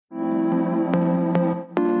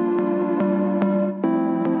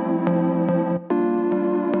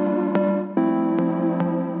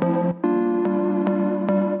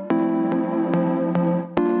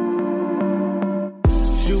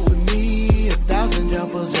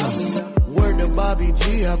Bobby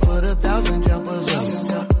G, I put 1,000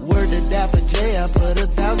 jumpers up. Word to Dapper J, I put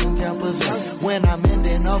 1,000 jumpers up. When I'm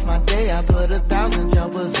ending off my day, I put 1,000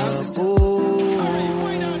 jumpers up. Ooh.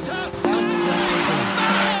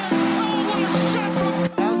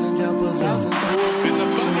 1,000 jumpers up. In the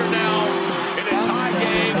Thunder now, in a tie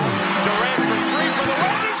game. Durant for three for the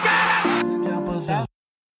win. He's got it! 1,000 jumpers up.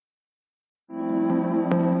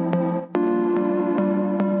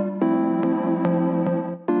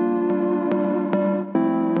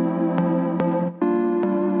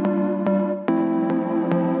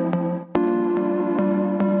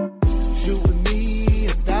 Shoot with me,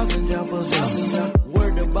 1,000 jumpers up.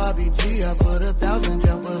 Word to Bobby G, I put 1,000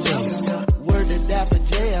 jumpers up. Word to Dapper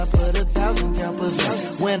J, I put 1,000 jumpers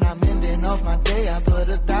up. When I'm ending off my day, I put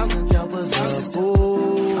 1,000 jumpers up.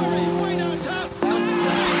 Ooh.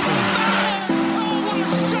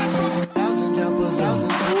 1,000 jumpers up.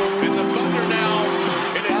 In the Thunder now,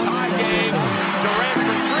 in a tie game. Durant for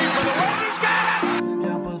three for the win. He's got it! 1,000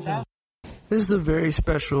 jumpers up. This is a very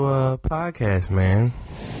special podcast, man.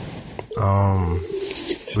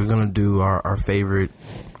 We're gonna do our favorite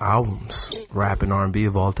albums, rap and R&B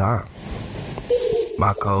of all time.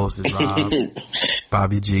 My co-host is Rob,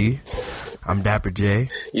 Bobby G. I'm Dapper J.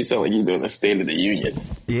 You sound like you're doing a State of the Union.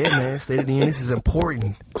 Yeah, man, State of the Union. This is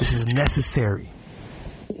important. This is necessary.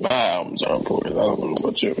 My albums are important. I don't know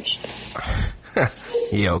about yours.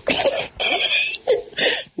 Yeah, okay.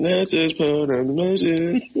 Let's just put on the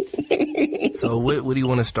motion. So what do you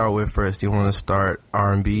want to start with first? Do you want to start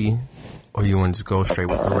R&B, or you want to just go straight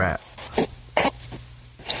with the rap?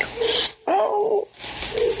 Oh,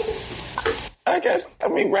 I guess,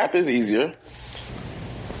 rap is easier.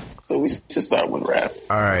 So we should start with rap.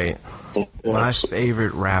 All right. My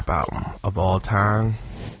favorite rap album of all time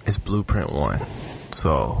is Blueprint 1.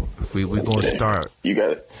 So if we're going to start. You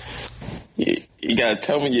gotta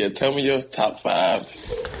tell me your top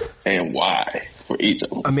 5 and why for each of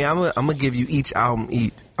them. I'm gonna give you each album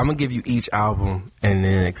and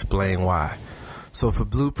then explain why. So for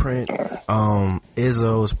Blueprint,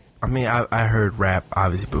 Izzo's. I heard rap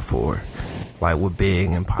obviously before, like with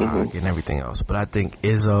Big and Pac and everything else. But I think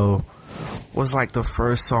Izzo was like the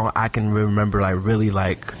first song I can remember like really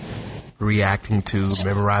like reacting to,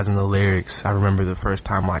 memorizing the lyrics. I remember the first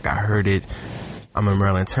time like I heard it. I'm a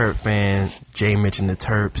Maryland Terp fan. Jay mentioned the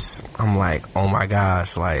Terps. I'm like, oh my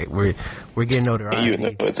gosh, like we're getting notoriety. You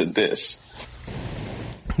know it's a diss.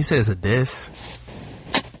 You said it's a diss?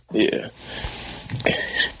 Yeah.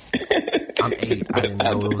 I'm 8. I didn't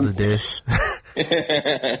know it was a diss.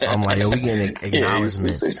 So I'm like, yo, we getting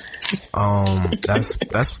acknowledgement.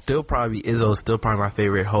 That's still probably Izzo's still probably my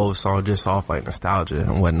favorite whole song, just off like nostalgia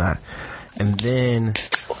and whatnot. And then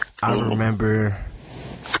I remember,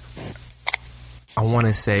 I want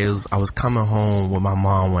to say I was coming home with my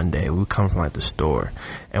mom one day. We were coming from like the store,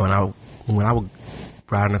 and when I would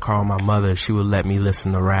ride in the car with my mother, she would let me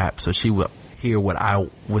listen to rap, so she would hear what I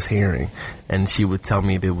was hearing, and she would tell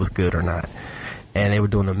me if it was good or not. And they were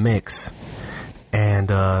doing a mix, and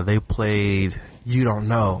they played "You Don't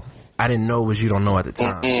Know." I didn't know it was "You Don't Know" at the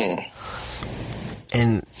time.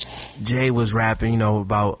 And Jay was rapping,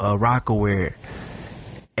 about Rockaware,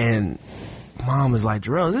 and Mom was like,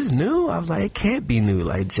 "Jarrell, is this new?" I was like, "It can't be new.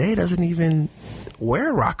 Like, Jay doesn't even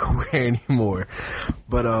wear Rockaware anymore."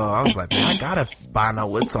 But I was like, man, I gotta find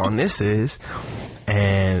out what song this is.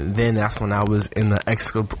 And then that's when I was in the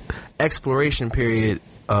exploration period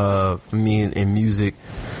of me in music.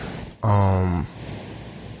 So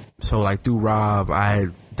like through Rob, I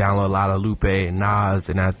had downloaded a lot of Lupe and Nas,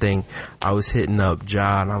 and I think I was hitting up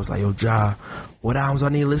Ja, and I was like, "Yo, Ja, what albums I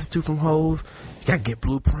need to listen to from Hove? You gotta get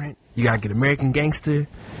Blueprint. You gotta get American Gangster.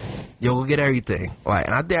 Yo, go get everything." Like,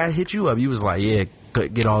 and I think I hit you up. You was like, "Yeah,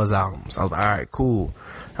 get all his albums." I was like, "All right, cool."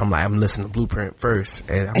 I'm like, I'm listening to Blueprint first,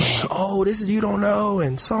 and I'm like, "Oh, this is You Don't Know"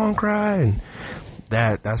 and Song Cry, and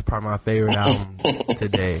that's probably my favorite album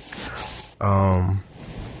today.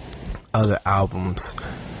 Other albums.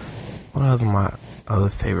 What are my other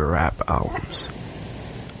favorite rap albums?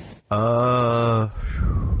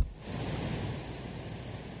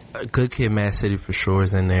 Good Kid, Mad City for sure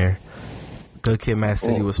is in there. Good Kid, Mad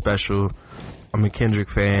City was special. I'm a Kendrick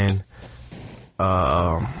fan.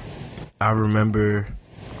 I remember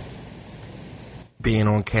being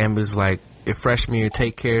on campus, like, if freshman year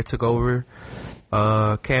Take Care took over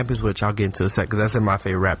campus, which I'll get into in a sec, because that's in my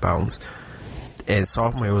favorite rap albums. And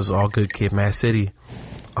sophomore year was all Good Kid, Mad City.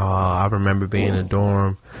 I remember being in a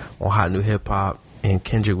dorm on Hot New Hip Hop, and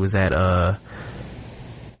Kendrick was at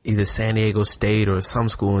either San Diego State or some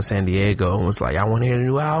school in San Diego, and was like, "I want to hear the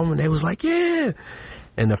new album," and they was like, "Yeah."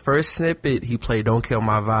 And the first snippet, he played "Don't Kill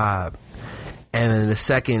My Vibe," And then the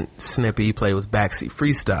second snippet he played was Backseat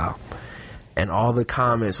Freestyle. And all the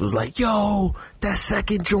comments was like, yo, that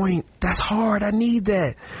second joint, that's hard, I need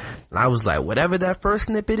that. And I was like, whatever that first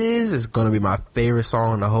snippet is going to be my favorite song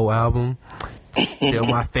on the whole album. Still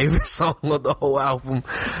my favorite song on the whole album.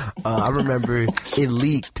 I remember it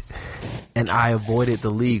leaked, and I avoided the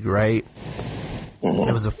leak, right?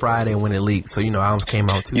 It was a Friday when it leaked, so, albums came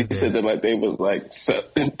out Tuesday. You said that like they was like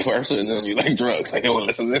pressuring on you like drugs. Like, I want to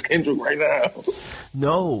listen to this Kendrick right now.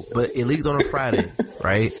 No, but it leaked on a Friday,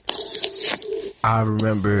 right? I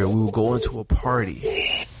remember we were going to a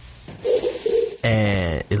party,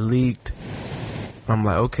 and it leaked. I'm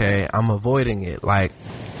like, okay, I'm avoiding it. Like,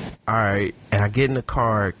 all right. And I get in the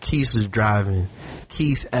car. Keith is driving.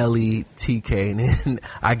 Keith, Ellie, TK, and then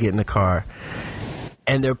I get in the car.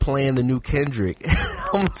 And they're playing the new Kendrick.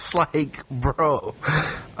 I'm just like, bro.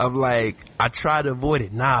 I'm like, I try to avoid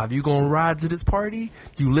it. Nah, if you gonna ride to this party,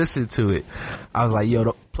 you listen to it. I was like, yo,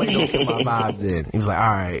 don't kill my vibe then. He was like, all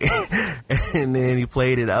right. And then he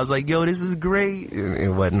played it. I was like, yo, this is great.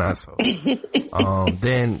 And whatnot. So,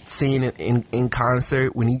 then seeing it in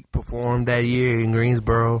concert when he performed that year in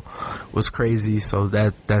Greensboro was crazy. So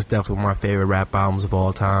that's definitely one of my favorite rap albums of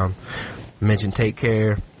all time. I mentioned Take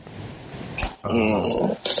Care.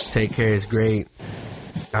 Take Care is great.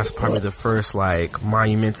 That's probably the first like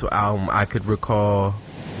monumental album I could recall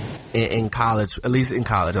in college, at least in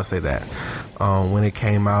college, I'll say that. When it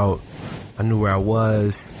came out, I knew where I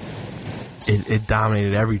was. It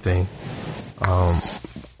dominated everything.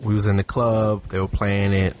 We was in the club, they were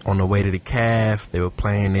playing it on the way to the caf, they were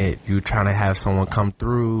playing it, you were trying to have someone come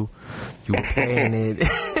through, you were playing it.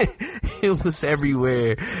 It was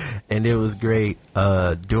everywhere, and it was great.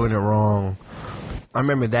 Doing It Wrong, I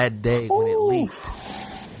remember that day when it leaked.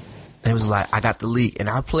 It was like, I got the leak, and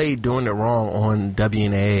I played Doing It Wrong on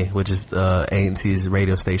WNA, which is A&T's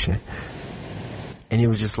radio station. And it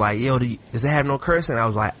was just like, yo, does it have no cursing? I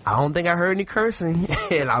was like, I don't think I heard any cursing.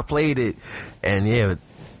 And I played it. And yeah,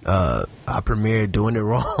 I premiered Doing It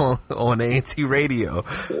Wrong on A&T radio.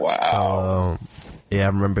 Wow. Yeah, I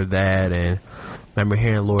remember that. And remember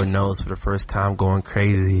hearing Lord Knows for the first time, going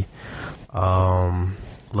crazy.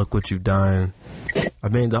 Look What You've Done. I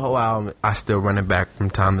mean, the whole album, I still run it back from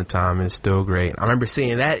time to time, and it's still great. I remember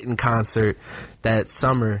seeing that in concert that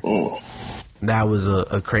summer. That was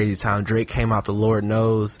a crazy time. Drake came out to Lord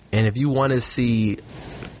Knows, and if you want to see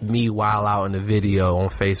me while out in the video on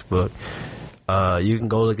Facebook, you can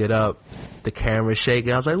go look it up. The camera's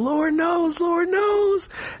shaking. I was like, Lord Knows, Lord Knows.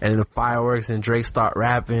 And then the fireworks, and Drake start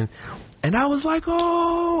rapping, and I was like,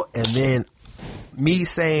 oh. And then me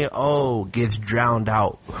saying oh gets drowned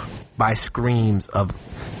out by screams of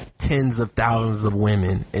tens of thousands of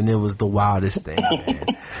women, and it was the wildest thing, man.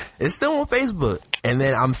 It's still on Facebook. And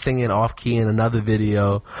then I'm singing off key in another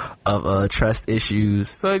video of Trust Issues.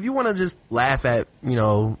 So if you want to just laugh at,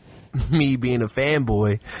 me being a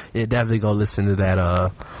fanboy, yeah, definitely go listen to that.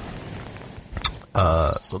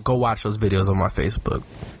 Go watch those videos on my Facebook.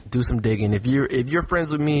 Do some digging. If you're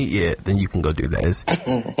friends with me, yeah, then you can go do that.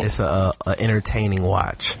 It's a entertaining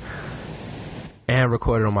watch. And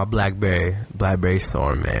recorded on my BlackBerry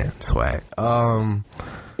Storm, man. Swag.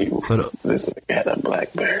 Listen, I got a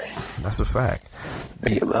BlackBerry. That's a fact.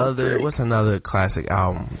 What's another classic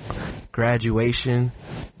album? Graduation.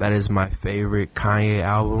 That is my favorite Kanye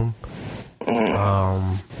album.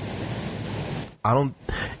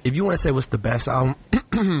 If you want to say what's the best album,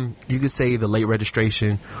 you could say The Late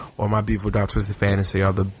Registration or My Beautiful Dark Twisted Fantasy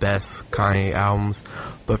are the best Kanye albums.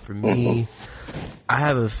 But for me, I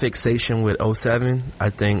have a fixation with 07. I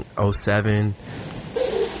think 07,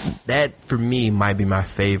 that for me might be my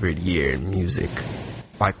favorite year in music.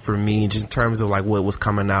 Like for me, just in terms of like what was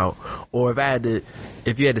coming out. Or if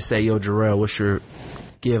you had to say, yo, Jarrell, what's your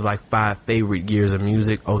give like 5 favorite years of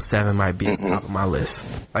music, 07 might be at the top of my list.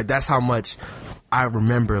 Like that's how much I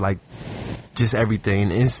remember, like just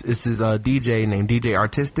everything. It's this DJ named DJ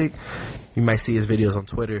Artistic. You might see his videos on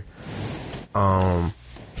Twitter.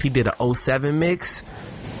 He did a 07 mix.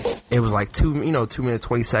 It was like 2 minutes,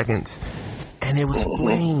 20 seconds. And it was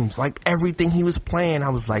flames. Like everything he was playing, I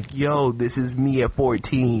was like, yo, this is me at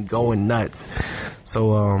 14 going nuts.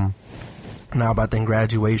 So, now I think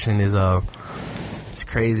Graduation is, it's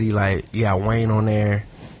crazy. Like, you got Wayne on there.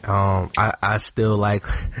 I still like,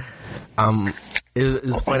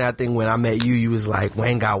 it's funny. I think when I met you, you was like,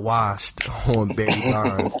 Wayne got washed on Barry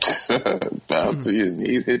Bonds. Bow to your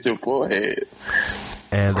knees, hit your forehead.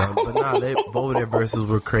 And, but nah, both of their verses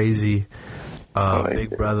were crazy.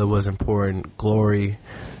 Big Brother was important. Glory.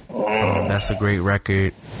 That's a great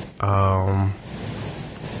record.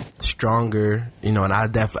 Stronger, and I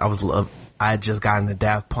I had just gotten to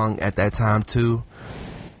Daft Punk at that time too.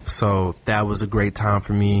 So that was a great time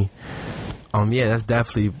for me. Yeah, that's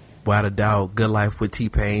definitely, without a doubt, Good Life with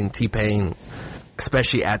T-Pain. T-Pain,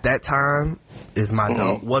 especially at that time, is my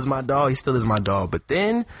dog. Was my dog. He still is my dog. But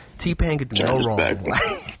then T-Pain could do no wrong.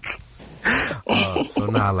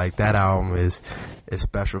 Like that album is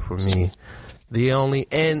special for me. The only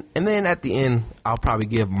and then at the end, I'll probably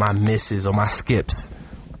give my misses or my skips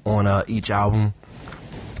on each album.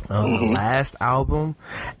 The last album,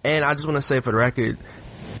 and I just want to say for the record,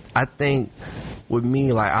 I think with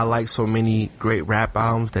me, like, I like so many great rap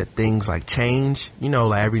albums that things like change. You know,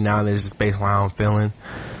 like every now and then it's just based on how I'm feeling.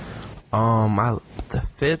 The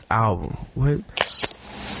fifth album, what?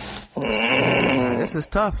 This is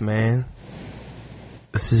tough, man.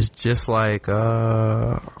 This is just like, do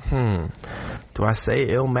I say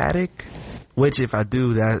Illmatic? Which, if I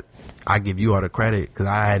do that, I give you all the credit, because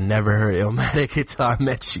I had never heard Illmatic until I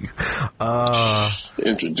met you.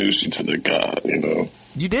 Introduce you to the god, you know.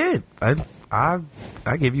 You did. I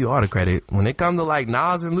give you all the credit. When it comes to like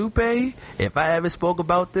Nas and Lupe, if I ever spoke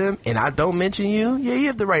about them and I don't mention you, yeah, you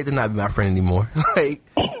have the right to not be my friend anymore. Like,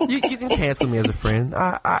 you can cancel me as a friend.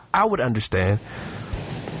 I would understand.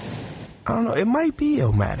 I don't know. It might be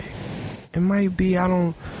Illmatic. It might be. I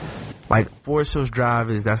don't like Forest Hills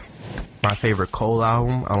Drive. That's my favorite Cole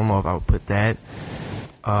album. I don't know if I would put that.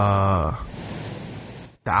 The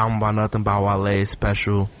album by Nothing by Wale is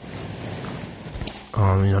special.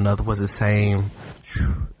 Nothing was the same.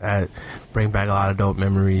 That bring back a lot of dope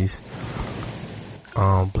memories.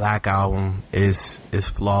 Black Album is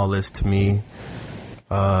flawless to me.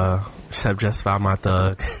 Except Justify My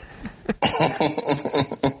Thug.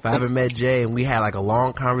 If I ever met Jay and we had like a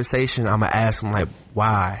long conversation, I'm gonna ask him like,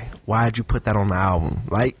 why'd you put that on the album?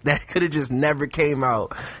 Like, that could have just never came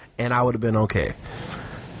out and I would have been okay.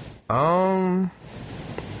 I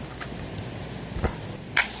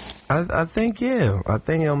think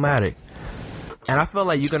Illmatic. And I feel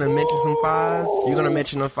like you're going to mention some five. You're going to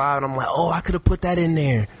mention a five, and I'm like, oh, I could have put that in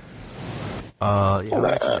there. I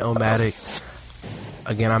mentioned Illmatic.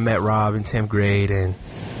 Again, I met Rob in 10th grade, and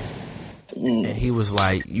he was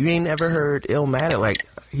like, you ain't never heard Illmatic? Like,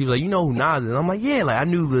 he was like, you know who Nas is? I'm like, yeah, like, I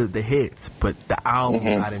knew the hits, but the albums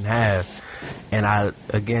I didn't have. And I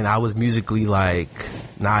was musically, like,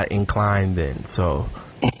 not inclined then, so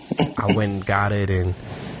I went and got it, and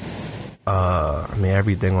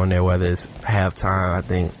everything on there, whether it's Halftime, I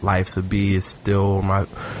think Life's a Bee is still my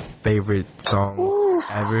favorite songs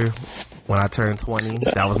ever. When I turned 20,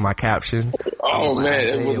 that was my caption. Oh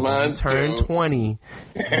man, it was mine too. Turn 20,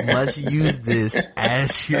 you must use this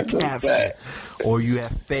as your caption, or you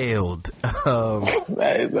have failed.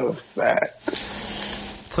 That is a fact.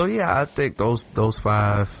 So yeah, I think those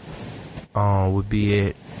five would be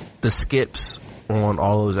it. The skips on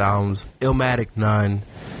all those albums: Illmatic, none.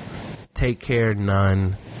 Take Care,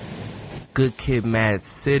 none. Good Kid, Mad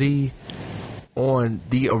City. On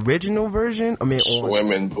the original version, on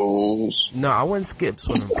Swimming Pools. No, I wouldn't skip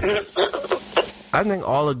Swimming Pools. I think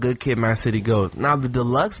all of Good Kid, Mad City goes. Now the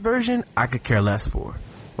deluxe version, I could care less for.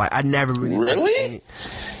 Like, I never really.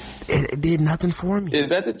 It did nothing for me.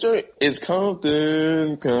 Is that the joint? Is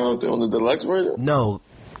Compton on the deluxe version? No,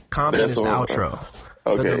 Compton is the outro.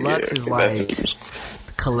 Okay, the deluxe is like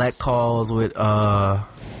collect calls with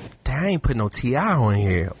I ain't put no T.I. on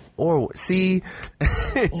here. Or see,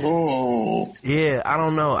 yeah, I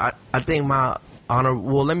don't know. I think my honor.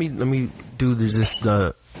 Well, let me do just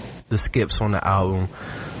the skips on the album.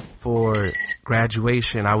 For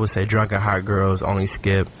Graduation, I would say Drunk and Hot Girls only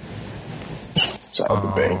skip.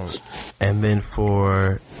 And then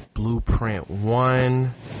for Blueprint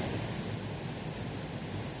 1,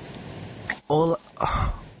 Ola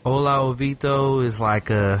Ovito is like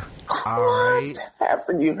a. Alright.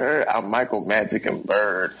 Haven't you heard how Michael Magic and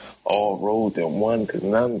Bird all rolled in one? Because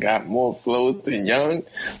none got more flows than Young,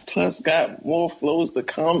 plus got more flows to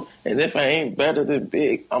come. And if I ain't better than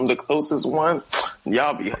Big, I'm the closest one.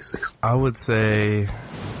 Y'all be. I would say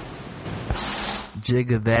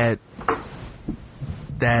Jigga,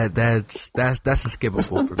 that's a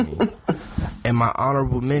skippable for me. And my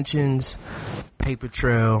honorable mentions: Paper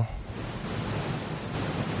Trail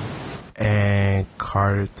and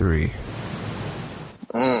Carter 3.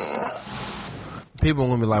 People are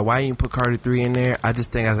gonna be like, why you didn't put Carter 3 in there? I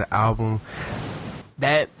just think as an album,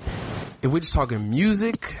 that if we're just talking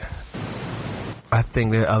music, I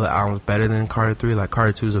think there are other albums better than Carter 3. Like,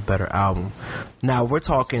 Carter 2 is a better album. Now, if we're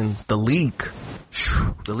talking The Leak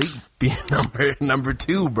being number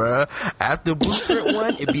 2, bruh. After Blueprint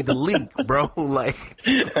 1, it'd be The Leak, bro. Like,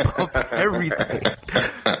 bump everything.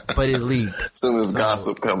 But it leaked. As soon as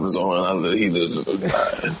gossip comes on, he loses his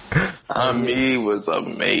mind. So, Me was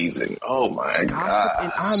amazing. Oh my Gossip,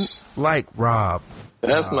 and I'm gosh. like, Rob,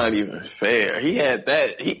 That's not even fair. He had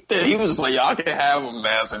that. He was like, y'all can have him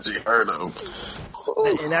now since you heard him.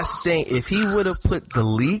 and that's the thing. If he would have put the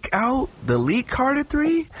leak out, the leak Carter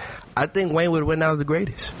 3, I think Wayne would have went out as the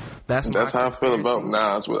greatest. That's how I feel about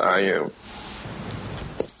Nas with I Am.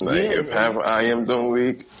 Like, if half of I Am don't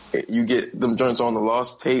leak, you get them joints on the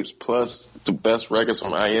lost tapes plus the best records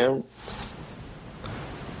from I Am.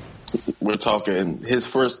 We're talking, his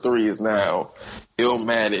first 3 is now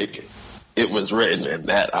Illmatic, It Was Written, and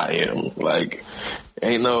That I Am. Like,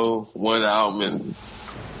 ain't no one album,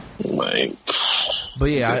 like... But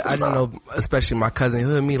yeah, I just know, especially my cousin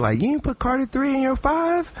hood me like, you didn't put Carter 3 in your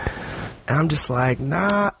 5? And I'm just like,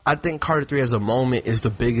 nah. I think Carter 3 as a moment is the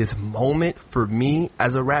biggest moment for me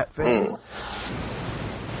as a rap fan.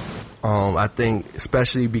 I think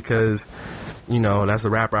especially because, you know, that's the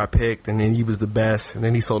rapper I picked, and then he was the best, and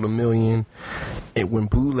then he sold 1 million. And when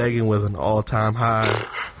bootlegging was an all-time high.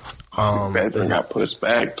 That got pushed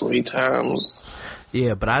back 3 times.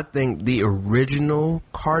 Yeah, but I think the original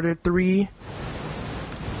Carter 3,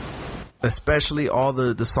 especially all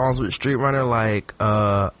the songs with Street Runner, like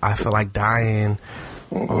I Feel Like Dying,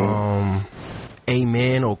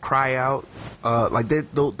 Amen or Cry Out, like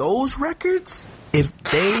those records, if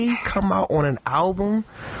they come out on an album,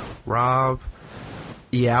 Rob,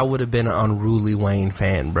 yeah, I would have been an unruly Wayne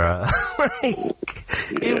fan, bruh.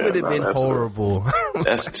 It would have been horrible.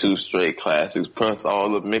 That's 2 straight classics, plus all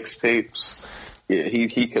the mixtapes. Yeah,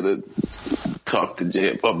 he could have talked to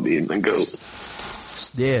Jay about being the GOAT.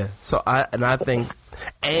 Yeah, so I think,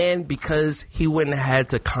 and because he wouldn't have had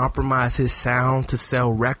to compromise his sound to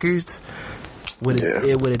sell records,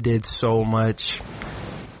 it would have did so much.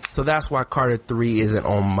 So that's why Carter 3 isn't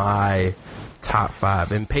on my top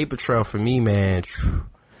 5. And Paper Trail for me, man,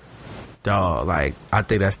 dog, like, I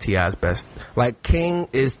think that's T.I.'s best. Like, King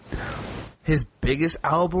is his biggest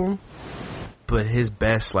album, but his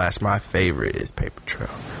best / my favorite is Paper Trail.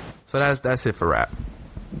 So that's it for rap.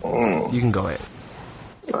 You can go ahead.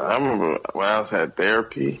 I remember when I was at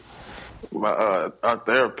therapy, our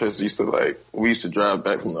therapist we used to drive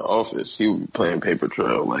back from the office. He would be playing Paper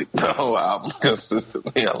Trail like the whole album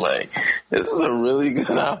consistently. I'm like, this is a really good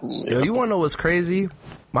album. Yo, you want to know what's crazy?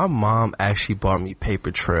 My mom actually bought me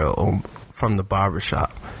Paper Trail from the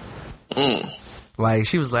barbershop. Like,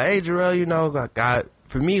 she was like, hey, Jarrell, you know,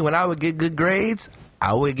 for me, when I would get good grades,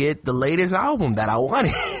 I would get the latest album that I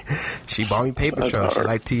wanted. She bought me Paper Trail. She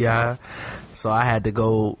liked T.I. So I had to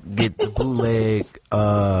go get the bootleg,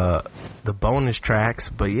 the bonus tracks.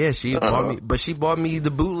 But yeah, she bought me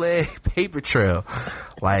the bootleg Paper Trail.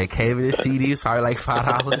 Like, hey, this CD is probably like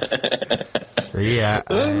 $5. Yeah.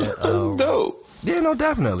 Dope. Yeah, no,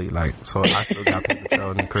 definitely. Like, so I still got Paper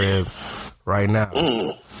Trail in the crib right now.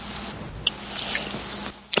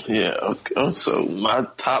 Yeah, okay. So my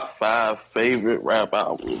top 5 favorite rap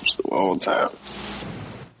albums of all time.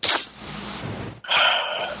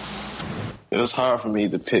 It was hard for me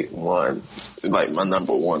to pick one, like my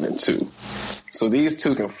number 1 and 2. So these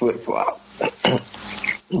 2 can flip-flop.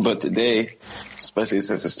 But today, especially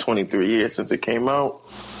since it's 23 years since it came out,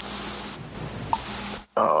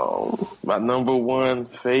 my number 1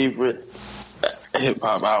 favorite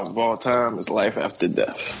hip-hop album of all time is Life After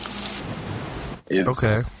Death.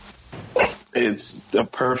 It's the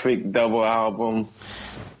perfect double album.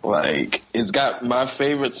 Like, it's got my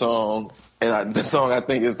favorite song, and the song I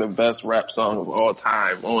think is the best rap song of all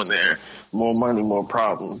time on there. More Money, More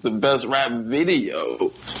Problems. The best rap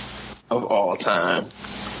video of all time.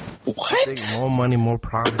 What? I think More Money, More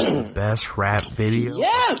Problems is the best rap video.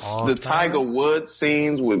 Yes, the Tiger Woods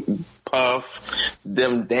scenes with Puff,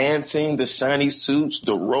 them dancing, the shiny suits,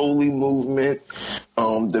 the Rolly movement,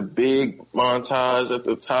 the big montage at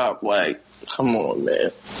the top. Like, come on,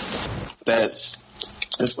 man. It's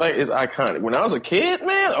iconic. When I was a kid,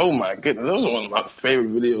 man, oh my goodness, that was one of my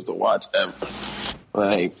favorite videos to watch ever.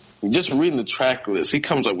 Like, just reading the track list, he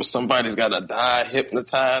comes up with Somebody's Gotta Die,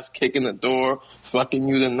 Hypnotized, Kicking the Door, Fucking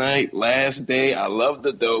You Tonight, Last Day, I Love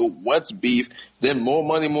the Dough, What's Beef, then More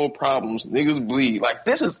Money, More Problems, Niggas Bleed. Like,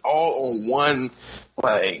 this is all on one,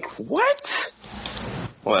 like, what?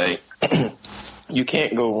 Like, you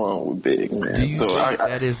can't go wrong with Big, man. Do you think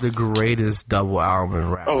that is the greatest double album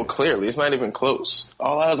in rap? Oh, clearly. It's not even close.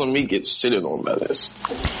 All Eyes on Me gets shitted on by this.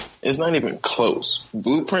 It's not even close.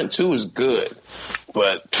 Blueprint 2 is good.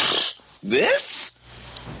 But this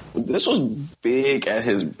was Big at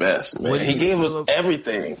his best, man. He gave us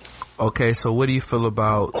everything. Okay, so what do you feel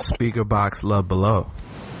about Speaker Box Love Below?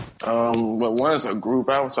 But one is a group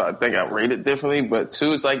album, so I think I rate it differently. But two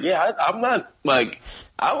is like, yeah, I'm not like,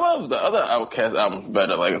 I love the other Outkast albums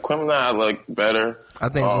better. Like Aquemini, I like better. I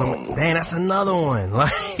think, dang, that's another one.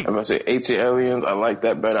 Like, I'm gonna say AT Aliens, I like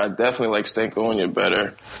that better. I definitely like Stankonia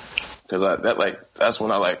better. Cause that's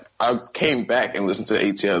when I came back and listened to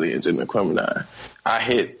AT Aliens and Aquemini. I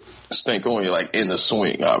hit Stankonia like in the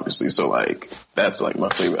swing, obviously. So like, that's like my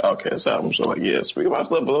favorite Outkast album. So like, yeah, Speak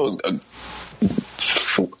About Love Below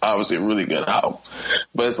is obviously a really good album.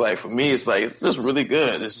 But it's like, for me, it's like, it's just really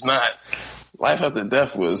good. It's not, Life After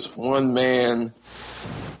Death was one man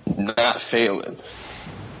not failing.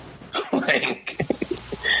 Like,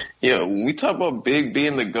 yo, when we talk about Big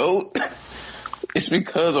being the GOAT, it's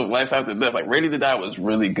because of Life After Death. Like, Ready to Die was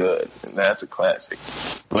really good, and that's a classic.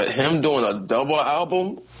 But him doing a double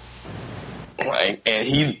album, like, and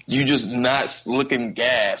you just not looking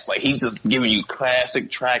gas. Like, he's just giving you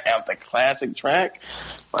classic track after classic track.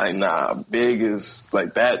 Like, nah, Big is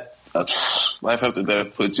like that. Life After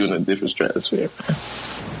Death puts you in a different stratosphere.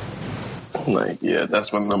 Like, yeah,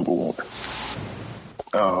 that's my number one.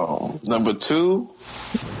 Number two,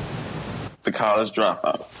 The College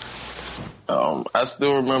Dropout. I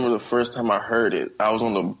still remember the first time I heard it. I was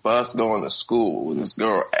on the bus going to school with this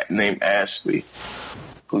girl named Ashley,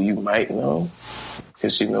 who you might know,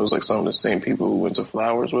 because she knows like some of the same people who went to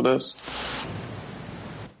Flowers with us.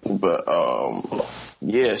 But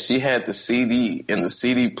yeah, she had the CD in the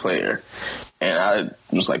CD player, and I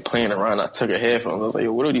was like playing around. I took her headphones. I was like,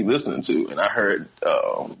 yo, what are you listening to? And I heard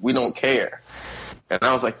We Don't Care. And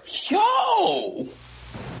I was like, yo,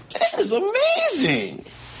 this is amazing.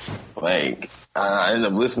 Like, I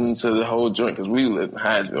ended up listening to the whole joint because we lived in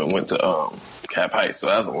Hyattsville and went to Cap Heights, so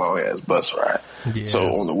that was a long-ass bus ride. Yeah.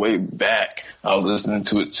 So on the way back, I was listening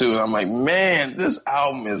to it too, and I'm like, man, this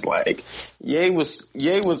album is like, Ye was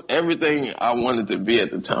everything I wanted to be at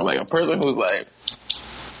the time. Like, a person who's like,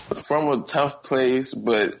 from a tough place,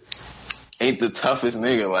 but ain't the toughest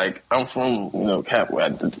nigga. Like, I'm from, Cap,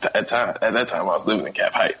 at that time I was living in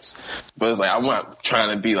Cap Heights. But it's like, I'm not trying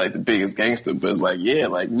to be like the biggest gangster, but it's like, yeah,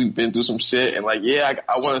 like we've been through some shit, and like, yeah,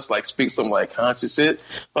 I want to like speak some like conscious shit,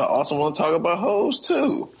 but I also want to talk about hoes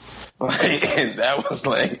too. Like, and that was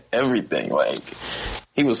like everything. Like,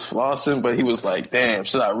 he was flossing, but he was like, damn,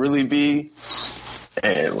 should I really be?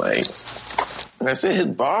 And like, I said, his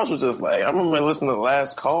bars were just like, I remember listening to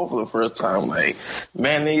Last Call for the first time, like,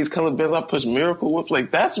 mayonnaise, colored bills, I push Miracle Whip, like,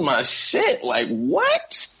 that's my shit. Like,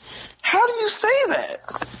 what? How do you say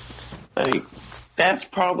that? Like, that's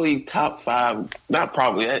probably top five, not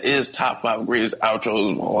probably, that is top five greatest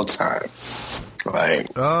outros of all time. Like,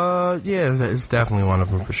 yeah, it's definitely one of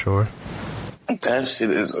them for sure. That shit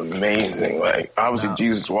is amazing. Like, obviously,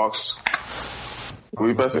 Jesus Walks. What were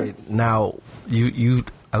you about to say? Now, you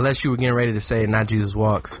unless you were getting ready to say Not Jesus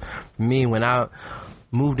Walks, for me, when I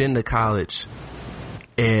moved into college,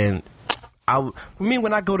 and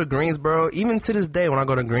when I go to Greensboro, even to this day, when I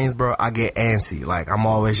go to Greensboro, I get antsy. Like, I'm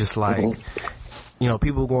always just like,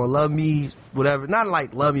 people gonna love me, whatever. Not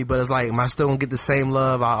like love me, but it's like, am I still gonna get the same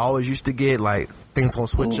love I always used to get? Like, things gonna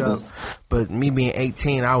switch up. But me being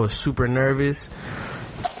 18, I was super nervous,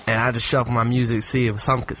 and I just shuffled my music, see if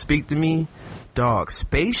something could speak to me. Dog,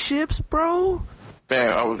 Spaceships, bro.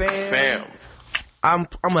 Fam. I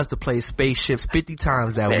must have played Spaceships 50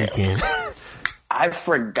 times that weekend. I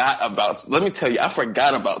forgot about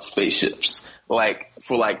Spaceships, like,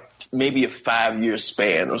 for like maybe a 5-year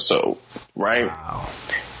span or so, right? Wow.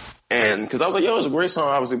 And because I was like, yo, it's a great song,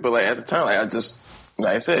 obviously, but like at the time,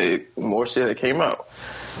 like I said, more shit that came out.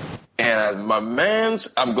 And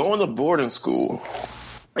I'm going to boarding school,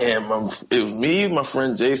 and it was me, my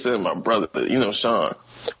friend Jason, and my brother, Sean.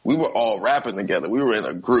 We were all rapping together. We were in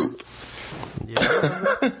a group.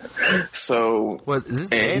 Yeah. So, what is this?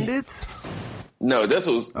 Bandits? No, this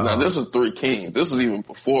was Three Kings. This was even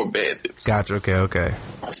before Bandits. Gotcha. Okay.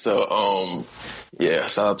 So, yeah.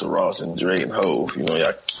 Shout out to Ross and Dre and Hove.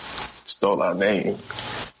 Y'all stole our name.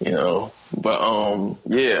 But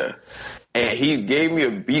yeah. And he gave me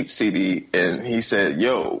a beat CD, and he said,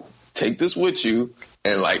 "Yo, take this with you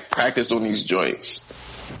and like practice on these joints."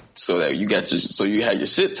 So that you had your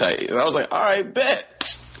shit tight. And I was like, all right,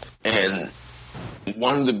 bet. And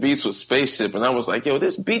one of the beats was Spaceship, and I was like, yo,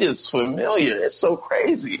 this beat is familiar. It's so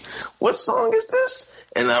crazy. What song is this?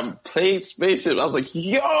 And I played Spaceship. I was like,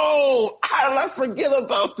 yo, how did I forget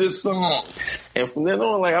about this song? And from then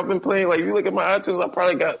on, like, I've been playing, like, you look at my iTunes, I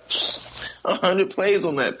probably got 100 plays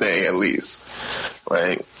on that thing at least.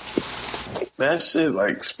 Like, that shit,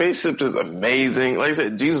 like, Spaceship is amazing. Like I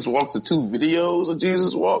said, Jesus Walks, the 2 videos of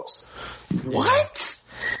Jesus Walks. What?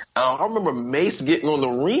 I remember Mace getting on the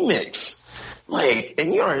remix. Like,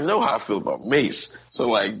 and you already know how I feel about Mace. So,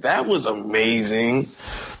 like, that was amazing.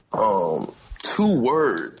 2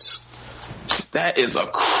 Words. That is a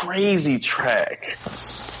crazy track.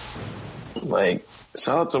 Like,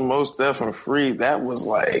 shout out to Mos Def and Free. That was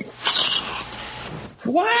like,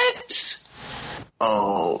 what?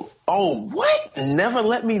 What? Never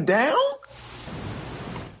Let Me Down?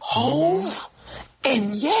 Hove?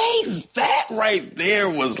 And Ye, that right there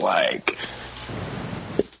was like,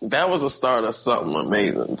 that was a start of something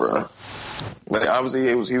amazing, bro. Like, obviously,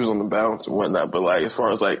 he was on the bounce and whatnot, but, like, as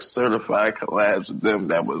far as, like, certified collabs with them,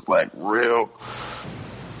 that was, like, real.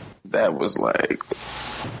 That was, like,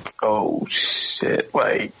 oh, shit.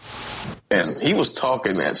 Like, and he was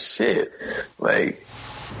talking that shit. Like,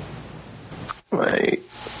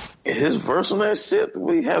 his verse on that shit,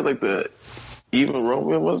 we have, like, the Even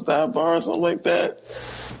Romeo Must Die bar or something like that.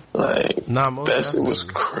 Like, that shit was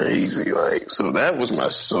crazy. Like, so that was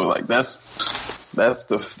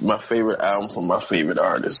that's my favorite album from my favorite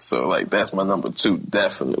artist. So, like, that's my number 2,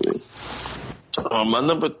 definitely. My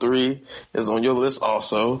number 3 is on your list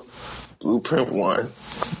also, Blueprint 1.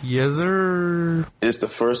 Yes, sir. It's the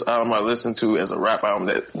first album I listened to as a rap album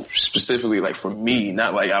that specifically, like, for me,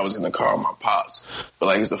 not like I was in the car with my pops, but,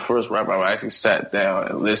 like, it's the first rap album I actually sat down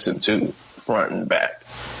and listened to front and back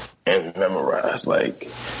and memorized. Like,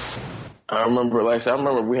 I remember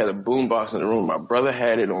we had a boombox in the room. My brother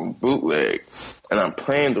had it on bootleg, and I'm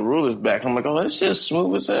playing the Rulers back. I'm like, oh, that shit's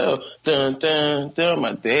smooth as hell. Dun, dun, dun.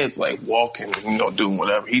 My dad's like walking, doing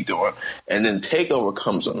whatever he doing. And then Takeover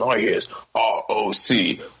comes on. All he hears, ROC,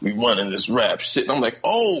 we running this rap shit. And I'm like,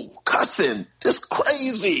 oh, cussing, this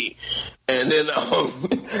crazy. And then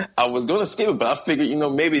I was going to skip it, but I figured,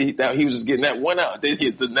 maybe he was just getting that one out. Then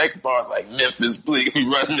hit the next bar, like, Memphis Bleak, we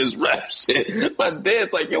running this rap shit. My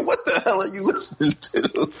dad's like, yo, what the hell are you listening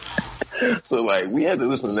to? So, like, we had to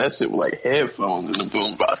listen to that shit with, like, headphones in the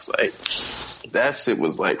boombox. Like, that shit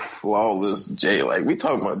was, like, flawless Jay. Like, we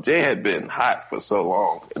talking about Jay had been hot for so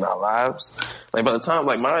long in our lives. Like, by the time,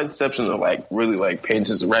 like, my inception of, like, really, like, paying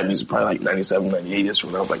attention to rap music probably, like, 97, 98-ish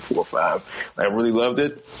when I was, like, 4 or 5. Like, I really loved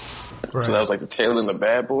it. Right. So that was like the tail end of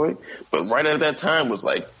Bad Boy. But right at that time was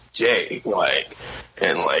like Jay. Like,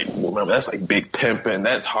 and like, remember, that's like Big Pimpin'.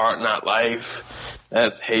 That's Hard Not Life.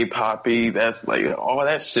 That's Hey Poppy. That's like all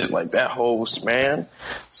that shit, like that whole span.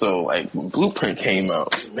 So like when Blueprint came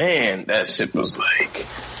out, man, that shit was like,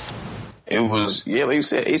 it was, yeah, like you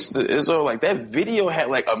said, Izzo, like that video had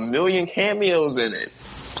like 1 million cameos in it.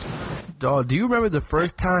 Dog, do you remember the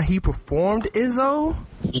first time he performed Izzo?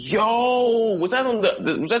 Yo, was that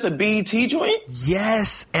the BET joint?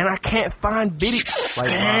 Yes, and I can't find video.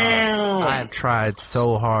 Like, I have tried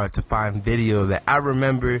so hard to find video that I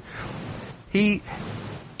remember. They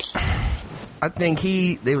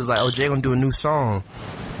was like, oh, Jay gonna do a new song.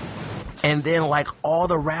 And then, like, all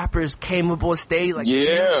the rappers came up on stage, like,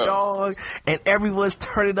 Snoop Dogg, and everyone's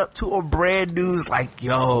turning up to a brand new, like,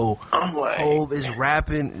 yo, Hove is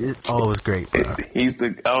rapping. It was great, bro. He's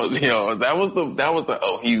the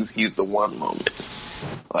one moment.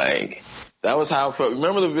 Like, that was how I felt.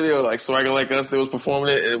 Remember the video, like, Swagger Like Us, they was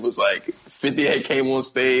performing it, and it was like, 58 came on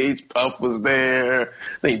stage, Puff was there,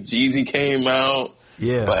 I think Jeezy came out.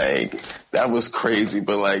 Yeah. Like, that was crazy,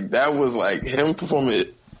 but, like, that was, like, him performing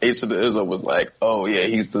it. H of the Izzo was like, oh yeah,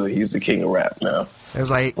 he's the king of rap now. It was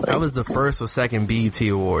like that was the first or second BET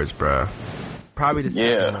Awards, bro. Probably the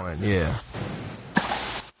second one, yeah.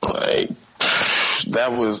 Like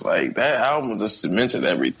that was like that album just cemented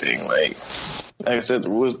everything. Like I said, the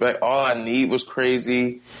Rules Back. All I Need was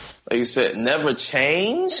crazy. Like you said, Never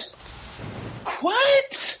Change.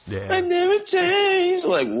 What? Yeah. I never changed.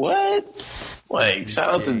 Like what? Like shout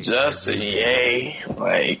out to Justin, Ye,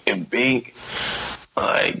 like and Bink.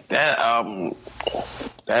 Like, that album,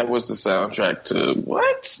 that was the soundtrack to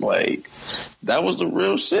what? Like, that was the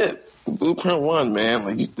real shit. Blueprint 1, man.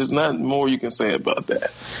 Like, there's not more you can say about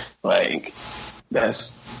that. Like,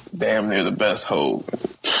 that's damn near the best Hove.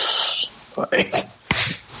 Like,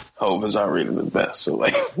 Hove is already the best. So,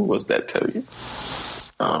 like, what's that tell you?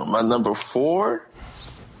 My number 4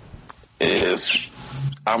 is,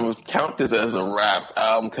 I'm going to count this as a rap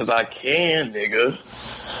album because I can, nigga.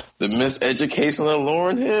 The Miseducation of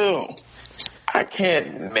Lauryn Hill. I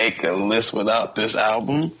can't make a list without this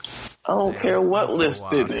album. I don't care what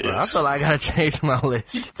list it is. Bro. I feel like I gotta change my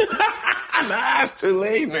list. Nah, it's too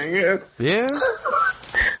late, nigga. Yeah?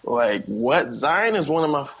 Like, what? Zion is one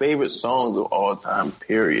of my favorite songs of all time,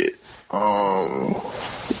 period. Like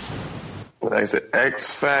I said,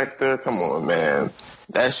 X Factor, come on, man.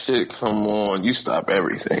 That shit, come on. You stop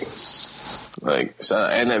everything. Like,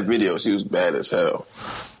 and that video, she was bad as hell.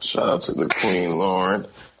 Shout out to the Queen Lauren.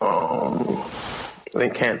 They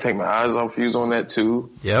Can't Take My Eyes Off You's on that too.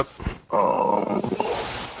 Yep.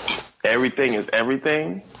 Everything is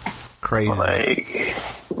Everything. Crazy. Like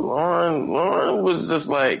Lauren was just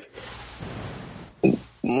like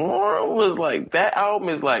that album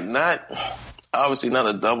is like not obviously not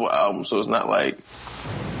a double album, so it's not like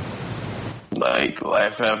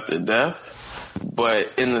Life After Death,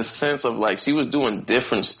 but in the sense of like she was doing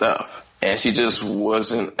different stuff and she just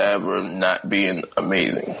wasn't ever not being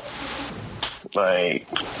amazing. Like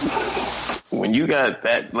when you got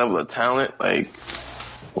that level of talent, like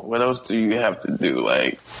what else do you have to do?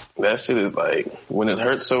 Like that shit is like when it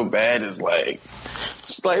hurts so bad, it's like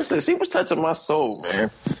I said, she was touching my soul,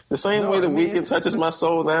 man. The same way the Weeknd touches my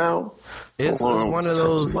soul now. It's one of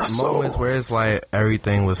those moments where it's like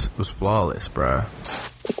everything was flawless, bruh.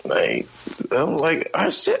 Like I'm like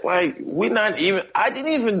our shit. Like I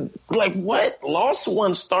didn't even like what Lost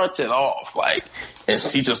One starts it off like, and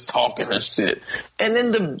she just talking her shit, and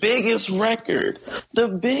then the biggest record,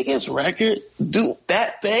 do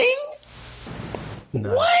that thing.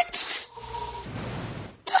 No. What?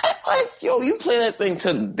 Like, yo, you play that thing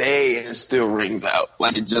today and it still rings out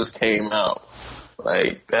like it just came out.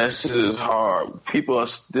 Like, that shit is hard. People are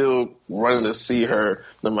still running to see her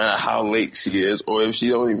no matter how late she is or if she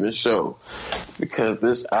don't even show. Because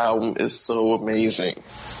this album is so amazing.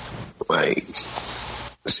 Like,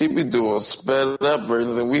 she be doing sped up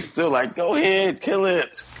versions and we still like, go ahead, kill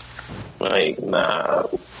it. Like, nah.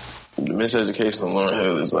 The Miseducation of Lauryn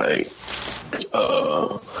Hill is like,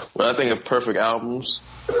 when I think of perfect albums,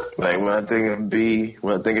 like when I think of B,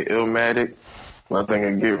 when I think of Illmatic, when I think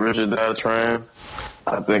of Get Rich or Die Trying,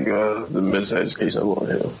 I think of the Miseducation of Lauryn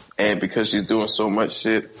Hill. And because she's doing so much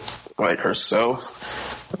shit, like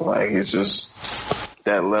herself, like it's just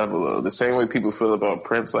that level of the same way people feel about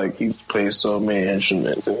Prince, like he plays so many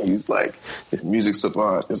instruments and he's like his music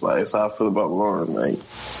savant. It's like it's how I feel about Lauryn.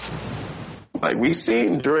 Like we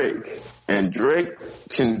seen Drake, and Drake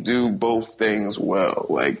can do both things well.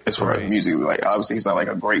 Like as far as music, like obviously he's not like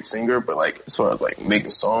a great singer, but like as far as like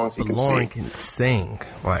making songs, he can sing. Lauryn can sing,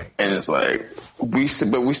 like, and it's like we've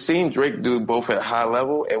seen Drake do both at a high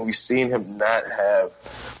level, and we've seen him not have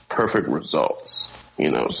perfect results.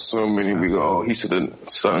 You know, so many we go, oh, he should have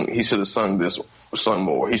sung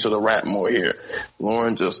more, he should have rapped more here.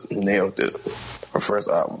 Lauryn just nailed it. Her first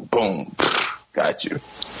album, boom, got you.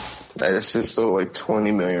 Like, it's just so like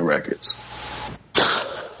 20 million records.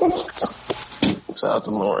 Shout out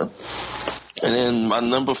to Lauryn. And then my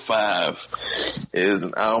number 5 is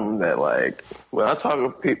an album that, like, when I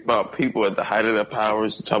talk about people at the height of their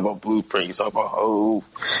powers, you talk about Blueprint, you talk about Hove,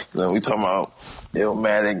 we talk about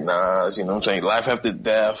Illmatic, Nas, you know what I'm saying, Life After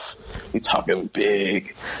Death, we talking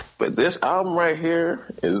big. But this album right here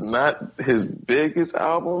is not his biggest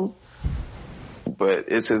album, but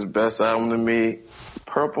it's his best album to me.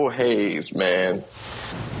 Purple Haze, man.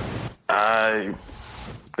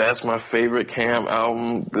 That's my favorite Cam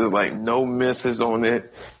album. There's like no misses on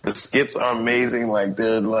it. The skits are amazing. Like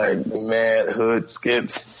they're like mad hood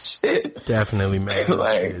skits. Shit. Definitely mad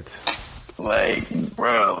hood skits. Like,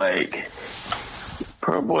 bro, like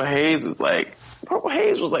Purple Haze was like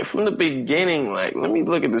from the beginning, like, let me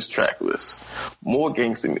look at this track list. More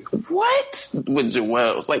Gangsta Me. What? With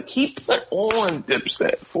Joel's. Like, he put on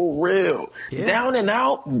Dipset. For real. Yeah. Down and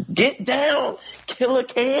Out. Get Down. Killer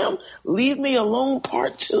Cam. Leave Me Alone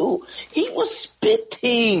Part 2. He was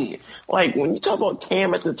spitting. Like, when you talk about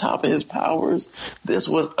Cam at the top of his powers, this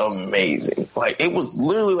was amazing. Like, it was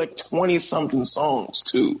literally like 20-something songs,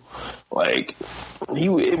 too. Like,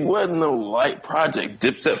 it wasn't no light project.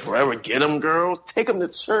 Dipset Forever. Get 'em, girls. Take 'em to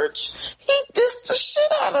church. He dissed the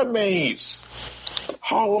shit out of Maze.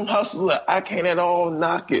 Harlem Hustler, I can't at all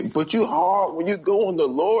knock it, but you hard when you go in the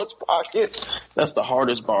Lord's pocket. That's the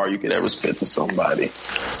hardest bar you could ever spit to somebody.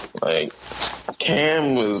 Like,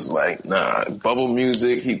 Cam was like, nah, Bubble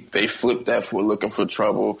Music, they flipped that for Looking for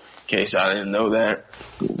Trouble. In case y'all didn't know that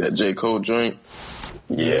J. Cole joint.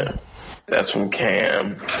 Yeah, that's from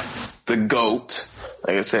Cam. The GOAT,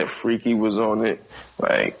 like I said, Freaky was on it.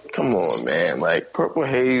 Like, come on, man. Like, Purple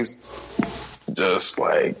Haze, just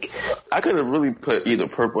like, I could have really put either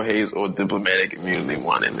Purple Haze or Diplomatic Immunity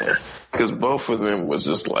 1 in there. Because both of them was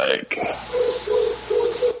just like,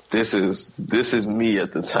 this is me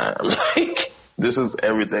at the time. Like, this is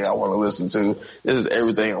everything I want to listen to. This is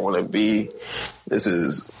everything I want to be. This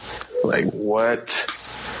is, like, what?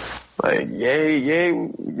 Like,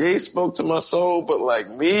 Ye spoke to my soul, but like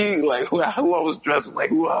me, like who I was dressing like,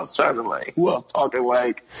 who I was trying to like, who I was talking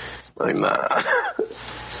like nah.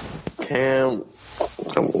 Cam,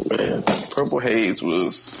 come on, man. Purple Haze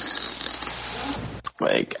was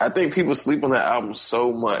Like, I think people sleep on that album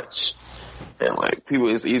so much. And, like, people,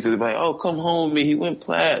 it's easy to be like, oh, come home, me. He went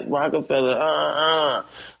plat, Rockefeller,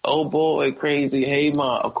 oh boy, crazy, hey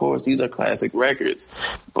ma. Of course, these are classic records.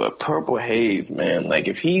 But Purple Haze, man, like,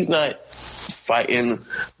 if he's not fighting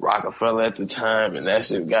Rockefeller at the time and that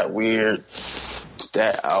shit got weird,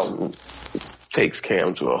 that album takes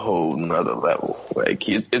Cam to a whole nother level. Like,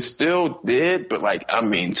 it still did, but, like, I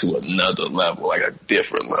mean, to another level, like a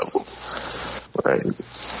different level. Like,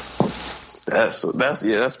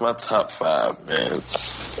 that's my top 5, man.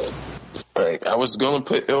 Like, I was gonna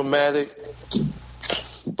put Illmatic,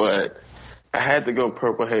 but I had to go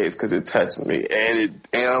Purple Haze because it touched me, and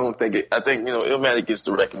I think Illmatic gets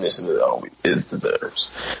the recognition that it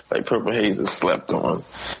deserves. Like, Purple Haze is slept on,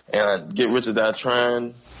 and Get Rich or Die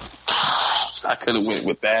Trying, I could have went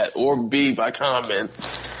with that, or B by Common,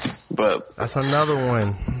 but that's another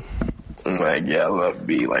one. Like, yeah, I love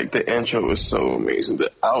B. Like, the intro is so amazing.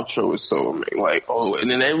 The outro is so amazing. like, oh, and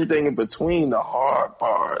then everything in between, the hard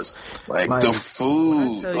bars, like the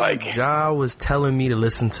food, like Ja was telling me to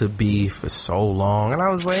listen to B for so long, and I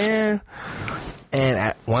was like, eh.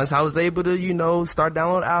 And once I was able to, start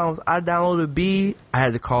downloading albums, I downloaded B. I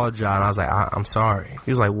had to call Ja, and I was like, I'm sorry.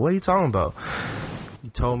 He was like, what are you talking about? You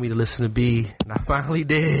told me to listen to B, and I finally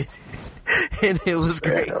did, and it was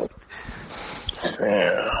great.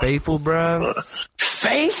 Yeah. Faithful, bruh.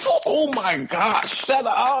 Faithful? Oh my gosh, shut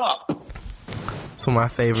up. So my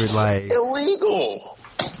favorite, like, illegal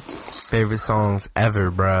favorite songs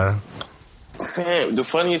ever, bruh. Fam, the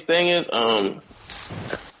funniest thing is, I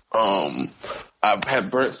had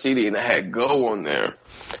Burnt CD and I had Go on there.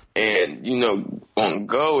 And, on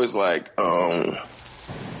Go is like,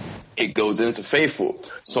 it goes into Faithful.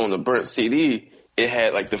 So on the Burnt CD, it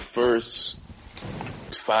had like the first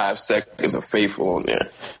 5 seconds of Faithful on there.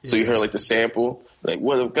 Yeah. So you heard like the sample, like,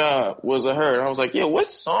 what if God was a her? And I was like, yo, what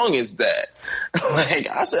song is that? Like,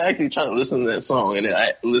 I should actually try to listen to that song. And then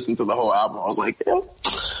I listened to the whole album. I was like, yo,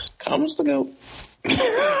 Commons to go.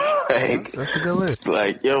 Like, that's a good list.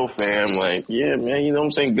 Like, yo, fam, like, yeah, man, you know what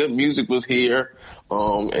I'm saying? Good music was here,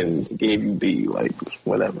 and gave you B, like,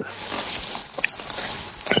 whatever.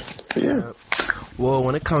 Yeah. Well,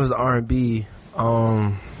 when it comes to R&B,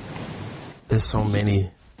 there's so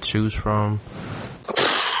many to choose from.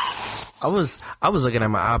 I was looking at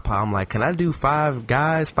my iPod. I'm like, can I do 5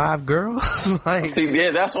 guys, 5 girls? Like, see,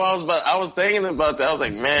 yeah, that's what I was thinking about that. I was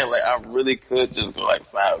like, man, like, I really could just go like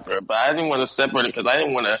 5 girls, but I didn't want to separate it because I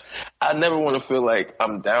never want to feel like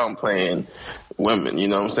I'm downplaying women. You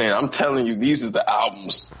know what I'm saying? I'm telling you, these are the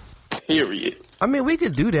albums. Period. I mean, we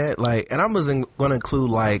could do that. Like, and I wasn't going to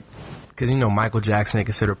include like, because Michael Jackson they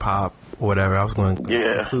consider pop or whatever. I was going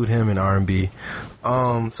to include him in R&B.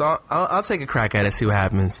 So I'll take a crack at it, see what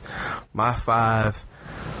happens. My 5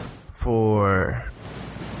 for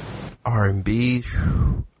R&B,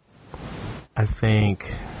 I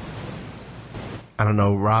think, I don't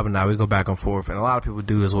know, Rob and I, we go back and forth, and a lot of people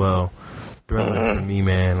do as well. Thriller for me,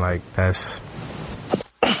 man, like, that's,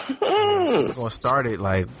 we're going to start it,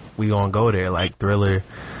 like, we going to go there, like, Thriller,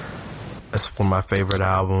 that's one of my favorite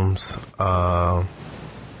albums.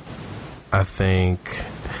 I think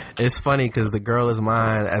it's funny because The Girl Is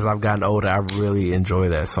Mine, as I've gotten older, I really enjoy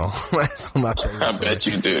that song. That's one of my favorites. I bet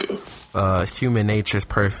you do. Human Nature's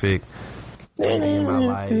perfect. Lady in My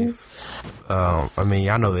Life. I mean,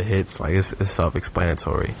 y'all know the hits. Like, it's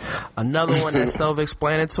self-explanatory. Another one that's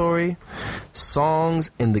self-explanatory,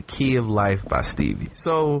 Songs in the Key of Life by Stevie.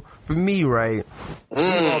 So, for me, right,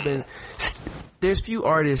 we've all been, there's few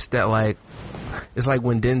artists that, like, it's like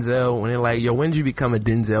when they're like, yo, when did you become a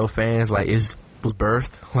Denzel fan? It's like, it was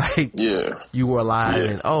birth. Like, yeah, you were alive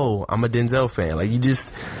and, oh, I'm a Denzel fan. Like,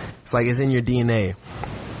 it's like it's in your DNA.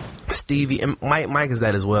 Stevie, and Mike is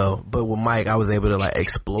that as well. But with Mike, I was able to, like,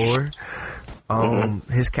 explore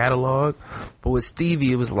his catalog. But with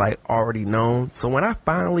Stevie, it was, like, already known. So when I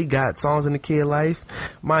finally got Songs in the Key of Life,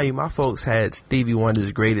 my folks had Stevie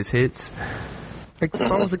Wonder's greatest hits. Like,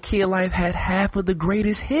 Songs in the Key of Life had half of the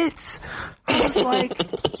greatest hits. I was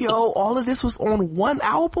like, yo, all of this was on one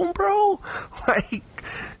album, bro? Like,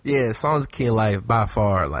 yeah, Songs in the Key of Life, by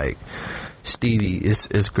far, like, Stevie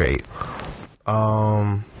is great.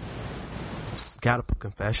 Gotta Put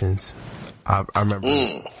Confessions. I remember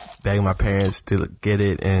begging my parents to get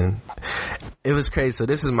it, and it was crazy. So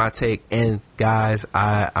this is my take, and guys,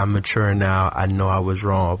 I'm mature now. I know I was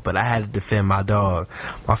wrong, but I had to defend my dog.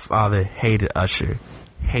 My father hated Usher.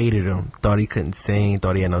 Hated him. Thought he couldn't sing.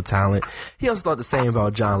 Thought he had no talent. He also thought the same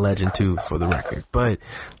about John Legend too, for the record. But,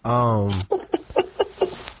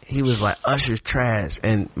 he was like, Usher's trash.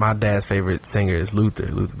 And my dad's favorite singer is Luther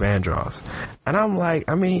Vandross. And I'm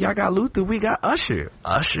like, I mean, y'all got Luther, we got Usher.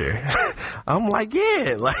 I'm like,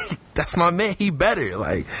 yeah, like, that's my man, he better.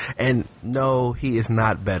 Like, and no, he is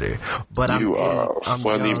not better. But You are a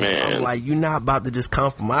funny man. I'm like, you're not about to just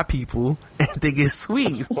come for my people and think it's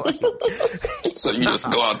sweet. Like, So you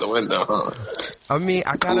just go out the window, huh? I mean,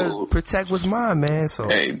 I gotta protect what's mine, man. So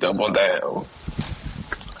Hey, double down.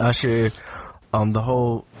 Usher, the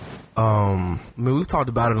whole, I mean, we've talked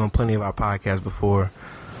about it on plenty of our podcasts before.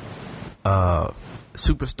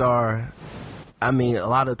 Superstar, I mean, a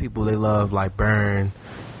lot of people, they love like Burn,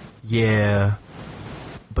 yeah,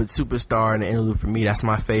 but Superstar and the Interlude, for me, that's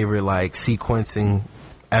my favorite like sequencing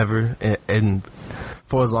ever, and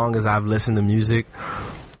for as long as I've listened to music.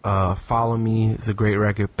 Follow Me is a great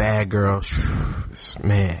record. Bad Girl,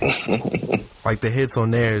 man, like the hits on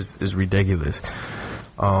there is ridiculous.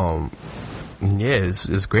 Yeah,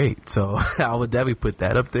 it's great. So I would definitely put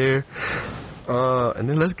that up there. And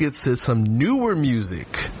then let's get to some newer music.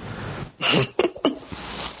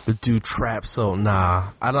 The dude Trap Soul. Nah,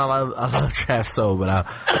 I love Trap Soul, but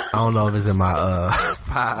I don't know if it's in my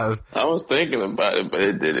 5. I was thinking about it, but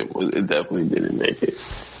it didn't. It definitely didn't make it.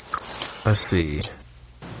 Let's see.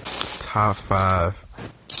 Top 5.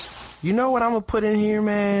 You know what I'm gonna put in here,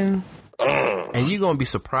 man? And you're gonna be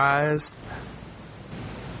surprised.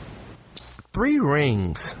 3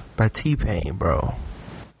 Rings by T-Pain, bro.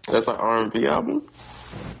 That's an R&B album?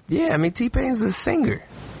 Yeah, I mean, T-Pain's a singer.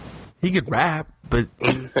 He could rap, but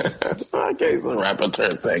Okay, so rapper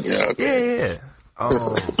turned singer. Okay. yeah.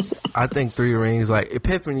 I think 3 Rings, like,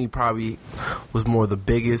 Epiphany probably was more the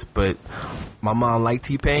biggest, but my mom liked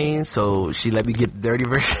T-Pain, so she let me get the dirty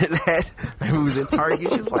version of that. Maybe we was in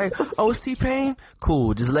Target. She was like, oh, it's T-Pain?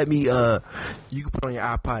 Cool. Just let me, you can put on your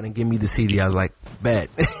iPod and give me the CD. I was like,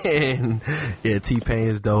 bet. And yeah, T-Pain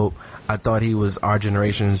is dope. I thought he was our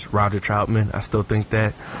generation's Roger Troutman. I still think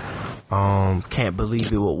that. Can't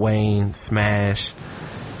Believe It with Wayne, smash.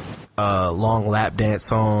 Long Lap Dance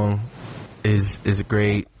Song is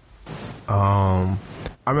great. I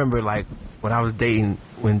remember like when I was dating,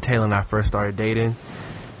 when Taylor and I first started dating,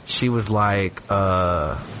 she was like, one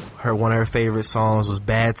of her favorite songs was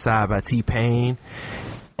Bad Side by T-Pain,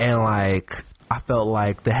 and like I felt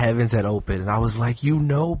like the heavens had opened, and I was like, you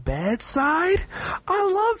know Bad Side?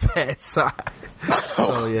 I love Bad Side.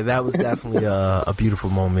 So yeah, that was definitely a beautiful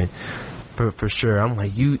moment for sure. I'm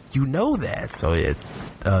like, you know that. So yeah,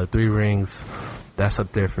 3 Rings, that's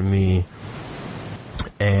up there for me.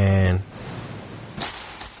 And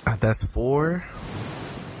that's 4.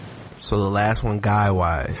 So the last one, Guy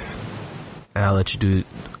Wise. And I'll let you do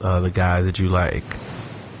the guys that you like.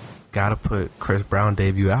 Gotta put Chris Brown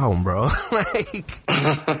debut album, bro. Like,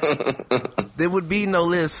 there would be no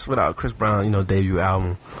list without Chris Brown, debut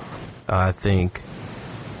album, I think.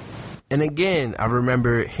 And again, I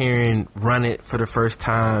remember hearing Run It for the first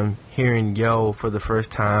time, hearing Yo for the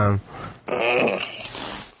first time.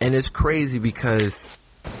 And it's crazy because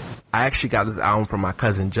I actually got this album from my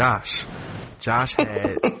cousin Josh. Josh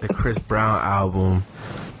had the Chris Brown album.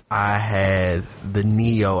 I had the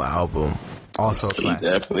Neo album. Also a classic.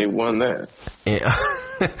 He definitely won that.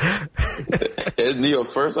 Is Neo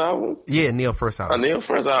first album? Yeah, Neo first album. Neo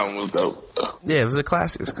first album was dope. Yeah, it was a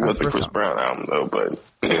classic. It was the Chris Brown album though,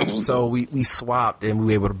 but so we swapped and we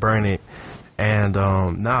were able to burn it. And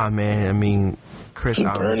nah, man, I mean, Chris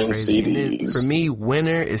album is crazy. And then for me,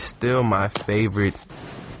 Winner is still my favorite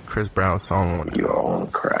Chris Brown song on it. You're on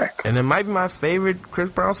crack. And it might be my favorite Chris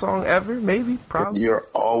Brown song ever, maybe, probably. You're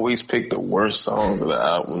always pick the worst songs of the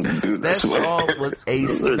album to do that song was a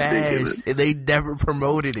smash. And they never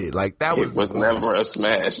promoted it. Like, that was... It was never a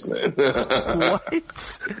smash, man.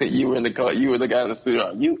 What? You were in the car, you were the guy in the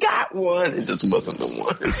studio. You got one. It just wasn't the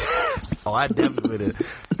one. Oh, I definitely would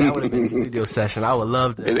have. That would have been a studio session. I would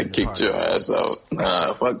love that. They'd have kicked your ass out.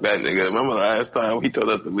 Nah, fuck that nigga. Remember last time he told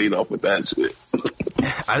us to lead off with that shit?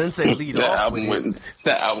 I didn't say lead off with it.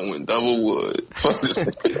 That album went double wood.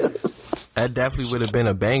 That definitely would have been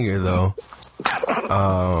a banger, though.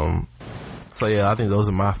 So yeah, I think those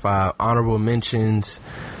are my 5 honorable mentions.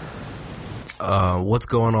 What's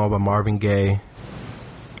Going On by Marvin Gaye.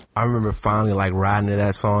 I remember finally like riding to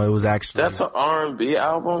that song. It was actually... That's an R&B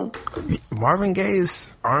album? Marvin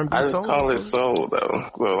Gaye's R&B soul? I just call it soul, though.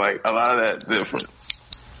 So like a lot of that difference.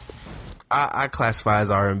 I classify as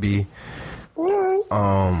R&B.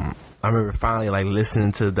 I remember finally like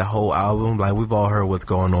listening to the whole album. Like, we've all heard What's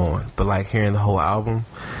Going On, but like hearing the whole album,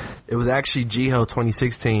 it was actually G-Hell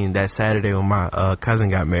 2016 that Saturday when my cousin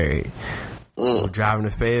got married. We were driving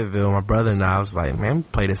to Fayetteville, my brother and I was like, man,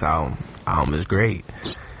 play this album. Album is great.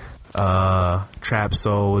 Trap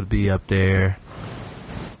Soul would be up there.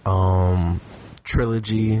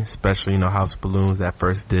 Trilogy, especially, House of Balloons, that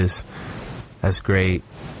first disc. That's great.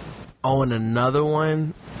 Oh, and another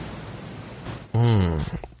one.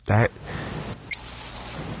 That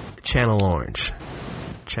Channel Orange.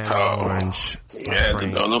 Orange. Yeah,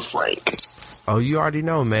 the Frank. Oh, you already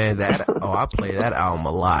know, man. I play that album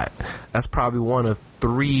a lot. That's probably one of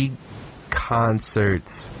 3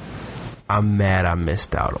 concerts I'm mad I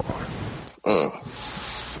missed out on.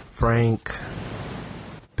 Frank,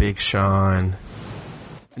 Big Sean.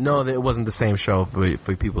 No, it wasn't the same show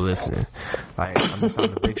for people listening. Like, I missed out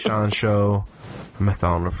on the Big Sean show. I missed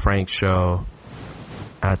out on the Frank show.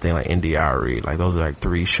 I think like NDRE. Like, those are like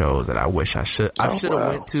 3 shows that I wish I should have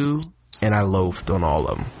went to, and I loafed on all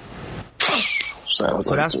of them.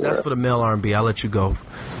 So that's for the male R&B. I'll let you go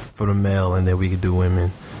for the male, and then we can do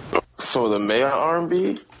women. For the male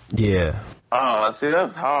R&B? Yeah. Oh, see,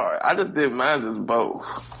 that's hard. I just did mine as both.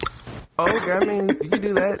 Oh, okay. I mean, you can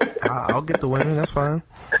do that. I'll get the women. That's fine.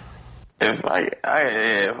 If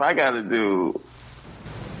I got to do,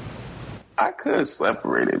 I could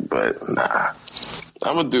separate it, but nah.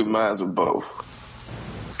 I'm gonna do mine with both.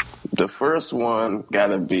 The first one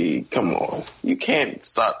gotta be, come on, you can't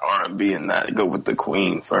start R&B and not go with the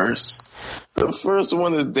Queen first. The first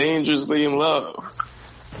one is Dangerously in Love.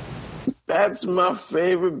 That's my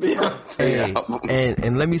favorite Beyonce album.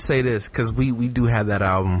 And let me say this, because we do have that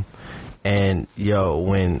album, and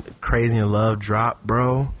when Crazy in Love dropped,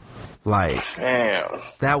 bro, like, damn,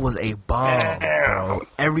 that was a bomb, bro.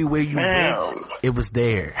 Everywhere you went, it was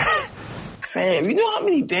there. Fam, you know how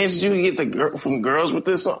many dances you can get from girls with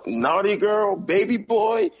this song? Naughty Girl, Baby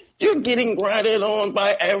Boy, you're getting grinded on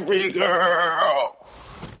by every girl.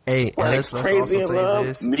 Hey, like, let's Crazy also in Love,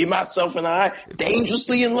 this. Me, Myself, and I,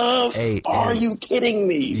 Dangerously in Love. Are you kidding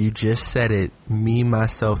me? You just said it. Me,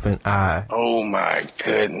 Myself, and I. Oh my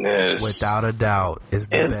goodness! Without a doubt, is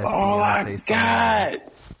the best all Beyonce I got. Song.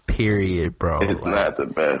 Period, bro. It's not the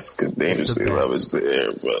best because Dangerously in Love is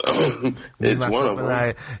there, but it's one of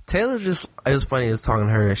them. Taylor it was funny. I was talking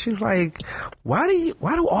to her. She's like, "Why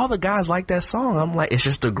do all the guys like that song?" I'm like, "It's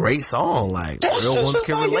just a great song. Like, real ones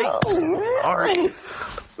can relate." Sorry.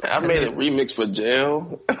 I made a remix for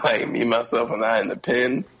Jail, like Me, Myself, and I in the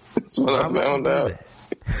Pen. That's what I found out.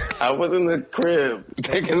 I was in the crib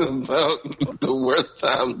thinking about the worst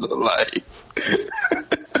times of life.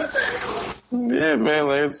 Yeah, man,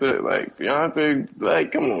 like I said, like Beyonce,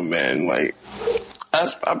 like, come on, man, like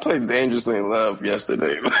I played Dangerously in Love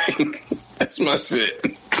yesterday, like that's my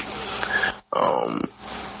shit.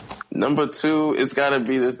 Number 2, it's gotta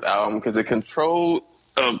be this album because it controlled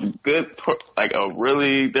a good,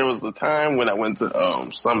 there was a time when I went to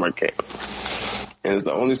summer camp, and it's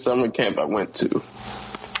the only summer camp I went to,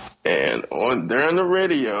 and during the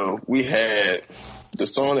radio we had the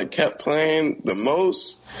song that kept playing the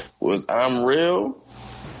most was I'm Real,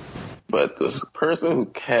 but the person who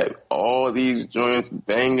kept all these joints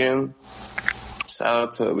banging, shout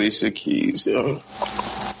out to Alicia Keys, yo.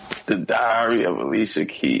 The Diary of Alicia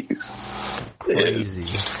Keys. Crazy.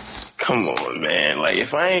 Come on, man. Like,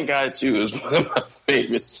 If I Ain't Got You is one of my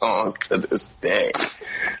favorite songs to this day.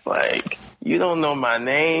 Like, You Don't Know My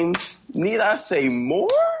Name. Need I say more?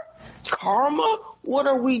 Karma? What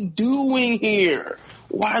are we doing here?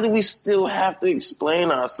 Why do we still have to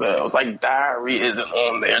explain ourselves? Like, Diary isn't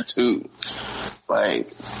on there, too. Like,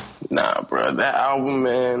 nah, bro. That album,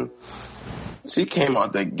 man, she came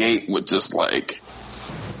out the gate with just, like,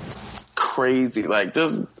 crazy. Like,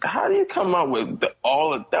 just, how do you come up with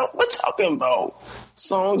all of that? We're talking about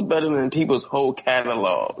songs better than people's whole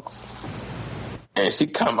catalogs. And she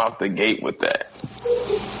come out the gate with that.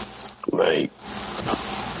 Like,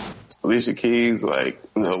 Alicia Keys, like,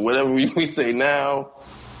 whatever we say now,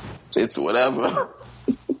 it's whatever.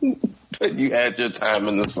 But you had your time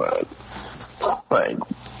in the sun. Like,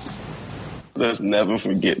 let's never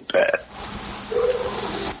forget that.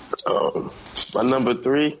 My number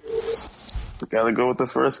 3, gotta go with the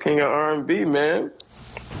first king of R&B, man.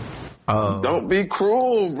 Don't Be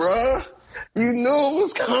Cruel, bruh. You knew it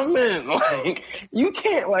was coming. Like, you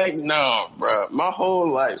can't, like, no, bruh. My whole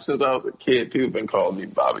life, since I was a kid, people been calling me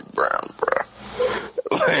Bobby Brown, bruh.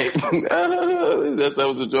 Like, that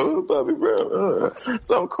was a joke, Bobby Brown.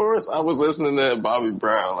 So, of course, I was listening to Bobby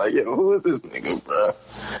Brown. Like, yo, who is this nigga, bruh?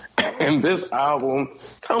 And this album,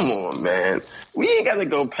 come on, man. We ain't got to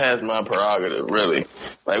go past My Prerogative, really.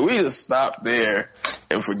 Like, we just stop there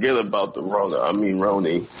and forget about the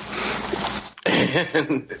Roni.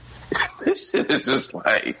 And this shit is just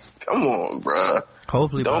like, come on, bruh.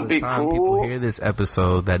 Hopefully Don't by the time people hear this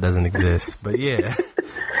episode, that doesn't exist. But yeah.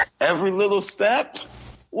 Every Little Step,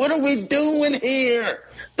 What are we doing here?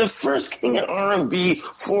 The first king of R&B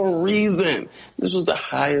for a reason. This was the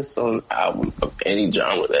highest selling album of any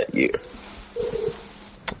genre that year.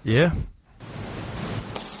 Yeah.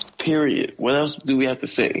 Period. What else do we have to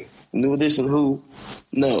say? New Edition who?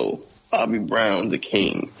 No. Bobby Brown, the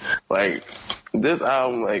king. Like, this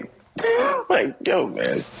album, like, yo,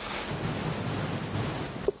 man.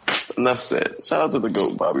 Enough said. Shout out to the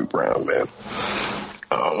GOAT, Bobby Brown, man.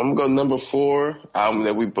 I'm going to go number 4, album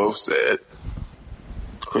that we both said.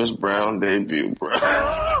 Chris Brown debut, bro.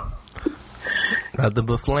 Nothing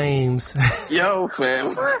but flames. Yo,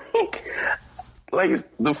 fam. Like,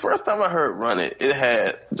 the first time I heard Run It, it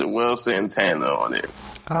had Joel Santana on it.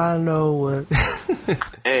 I know what.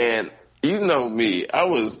 And you know me, I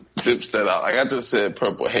was Dipset out. Like, I just said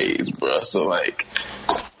Purple Haze, bro. So, like,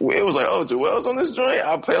 it was like, oh, Joel's on this joint?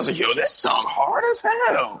 I'll play. I was like, yo, this song hard as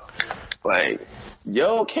hell. Like,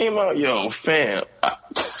 yo came out, yo, fam.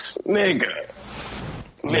 Nigga.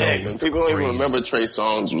 Man, people don't even remember Trey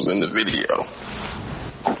Songz was in the video.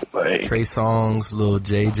 Like, Trey Songz, Lil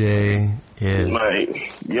JJ, yeah.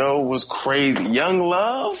 Like, yo was crazy. Young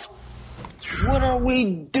Love? What are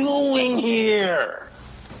we doing here?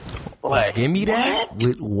 Like, give me that what?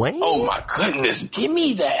 with Wayne? Oh my goodness, give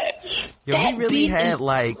me that. Yo, that he really had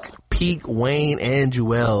like peak Wayne and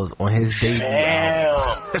Joel's on his debut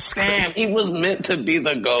album. Fam, he was meant to be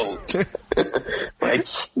the GOAT. Like,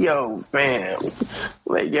 yo, fam.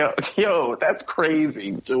 Like, yo, that's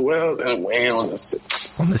crazy. Joel and Wayne on the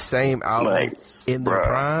same album, like, in the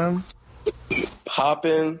prime.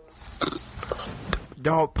 Poppin'.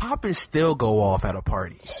 Dog, Poppin' still go off at a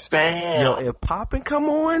party. Fam. Yo, if Poppin' come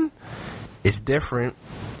on, it's different.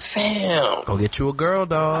 Fam. Go get you a girl,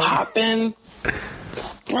 dog. Poppin'.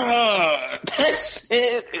 Bruh, that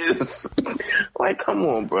shit is like, come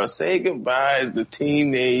on, bro. Say Goodbye is the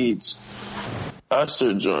teenage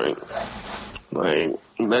Usher joint. Like,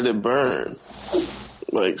 Let It Burn.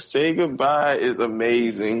 Like, Say Goodbye is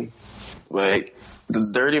amazing. Like, the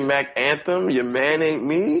Dirty Mac anthem, Your Man Ain't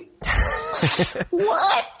Me.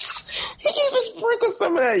 What? He even sprinkled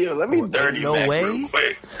some of that. Yo, let me Dirty Mac real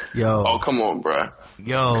quick. Yo. Oh, come on, bro.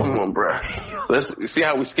 Yo. Come on, bro. Let's see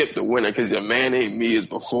how we skip the winner, because Your Man Ain't Me is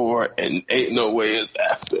before and Ain't No Way is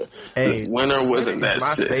after. Hey, the winner wasn't that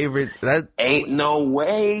my shit. favorite. That Ain't No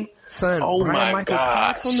Way. Son, oh Brian my Michael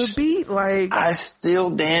gosh. Cox on the beat. Like, I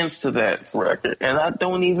still dance to that record, and I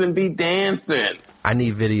don't even be dancing. I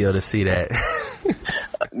need video to see that.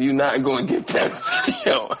 You're not going to get that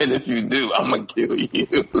video, and if you do, I'm going to kill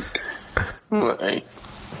you. Like,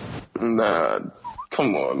 nah,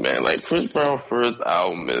 come on, man. Like, Chris Brown's first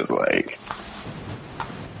album is like,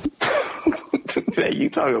 that you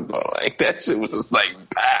talk about, like, that shit was just like,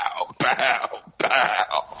 pow, pow,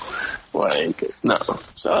 pow. Like, no.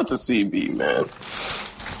 Shout out to CB, man.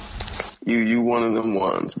 You one of them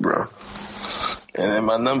ones, bro. And then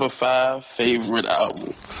my number 5 favorite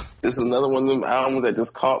album. This is another one of them albums that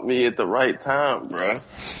just caught me at the right time, bro.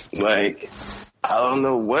 Like, I don't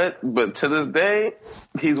know what, but to this day,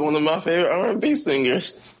 he's one of my favorite R&B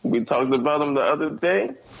singers. We talked about him the other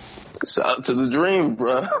day. Shout out to The Dream,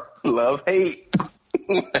 bro. Love, Hate.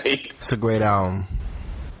 Like, it's a great album.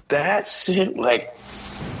 That shit, like,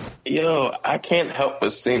 yo, I can't help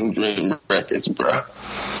but sing Dream records, bro.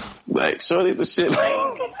 Like, shorty's a shit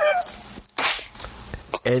like...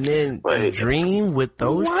 And then The Dream with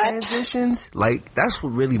those transitions, like, that's what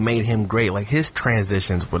really made him great. Like, his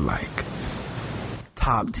transitions were, like,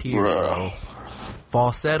 top tier, bro.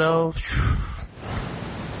 Falsetto.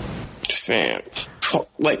 Fam.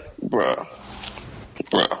 Like, bro.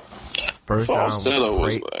 First Falsetto album was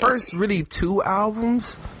great. Was like, first really 2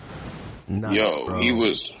 albums. Nuts, yo, bro. He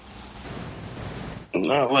was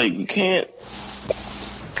not like, you can't.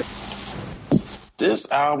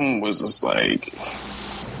 This album was just like,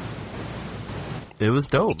 it was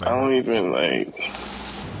dope, man. I don't even like,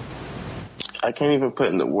 I can't even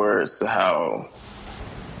put into words to how,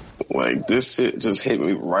 like, this shit just hit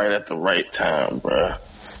me right at the right time, bruh.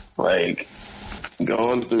 Like,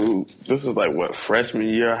 going through, this was like, what, freshman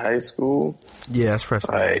year of high school? Yeah, it's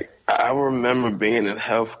freshman. Like, I remember being in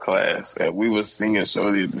health class and we was singing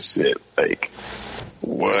shorties and shit. Like,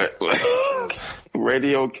 what? Like,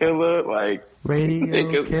 Radio Killer? Like, Radio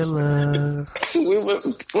niggas, Killer. We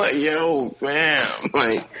was like, yo, fam.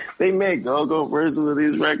 Like, they made go-go versions of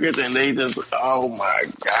these records and they just, oh my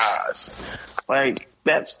gosh. Like,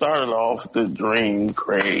 that started off the Dream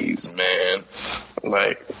craze, man.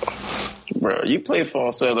 Like, bro, you play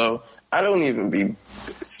falsetto, I don't even be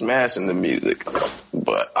smashing the music,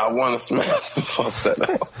 but I want to smash the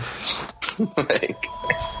falsetto. Like,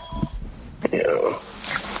 you know.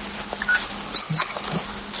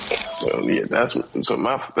 So yeah, that's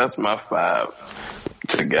my 5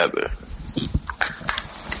 together.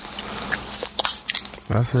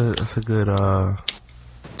 That's a good.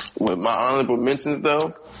 With my honorable mentions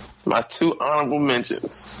though, my 2 honorable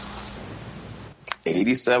mentions: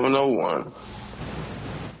 8701.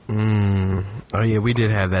 Oh yeah, we did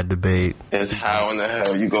have that debate. Is how in the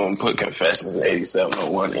hell you gonna put Confessions in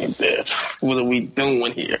 8701 ain't there? What are we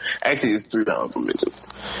doing here? Actually, it's 3 honorable mentions.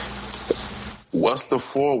 What's the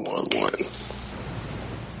 411?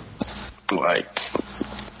 Like,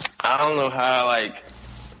 I don't know how, like,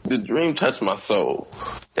 the dream touched my soul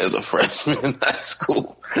as a freshman in high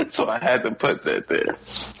school, so I had to put that there.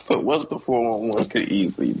 But What's the 411 could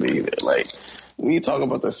easily be there. Like, when you talk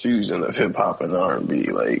about the fusion of hip hop and R&B,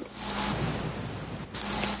 like,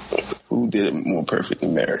 who did it more perfect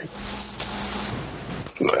than Mary?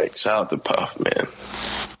 Like, shout out to Puff, man.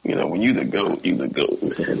 You know, when you the GOAT,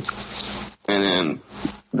 man. And then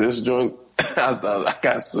this joint, I thought I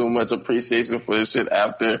got so much appreciation for this shit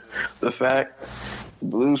after the fact.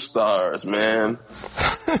 Blue Stars, man.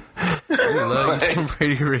 You love you some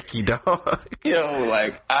Pretty Ricky, dog. Yo,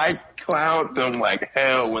 like, I clowned them like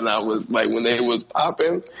hell when they was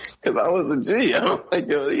popping, cause I was a G. I'm like,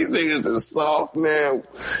 yo, these niggas are soft, man.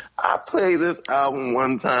 I played this album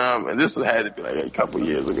one time, and this had to be like a couple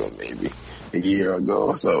years ago, maybe a year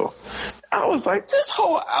ago. So I was like, this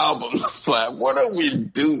whole album slap. What are we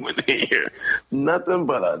doing here? Nothing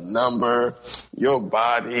but a number, Your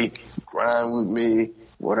Body, Grind With Me.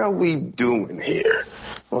 What are we doing here?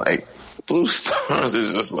 Like, Blue Stars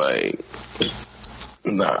is just like,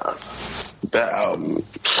 nah. That album,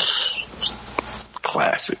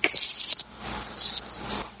 classic, to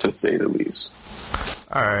say the least.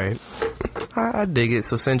 All right, I dig it.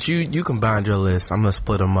 So since you combined your list, I'm gonna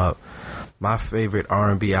split them up. My favorite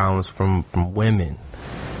R&B albums from women.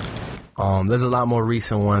 There's a lot more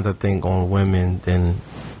recent ones I think on women than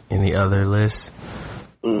any other list.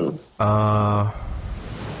 The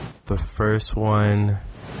first one,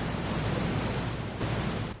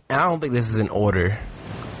 and I don't think this is in order.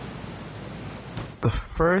 The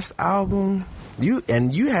first album, you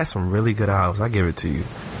had some really good albums. I give it to you.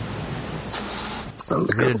 We're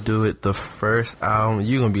gonna do it. The first album,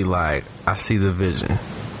 you're gonna be like, I see the vision.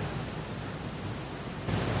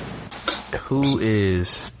 Who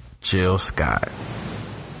is Jill Scott?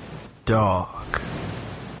 Dog.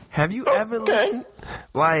 Have you ever listened?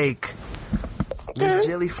 Like, Miss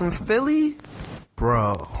Jilly from Philly?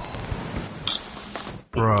 Bro.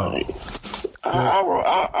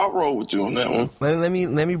 I'll roll with you on that one.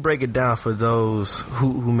 Let me break it down for those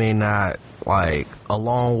who may not. Like, A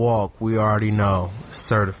Long Walk, we already know,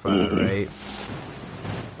 certified,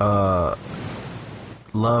 right?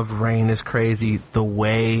 Love Rain is crazy. The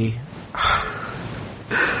Way,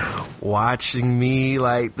 Watching Me,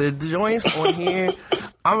 like the joints on here.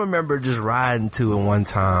 I remember just riding to it one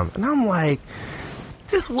time, and I'm like,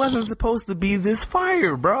 this wasn't supposed to be this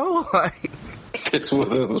fire, bro. Like, this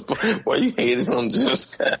was why you hated on Jill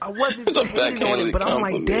Scott. I wasn't hating on it, but I'm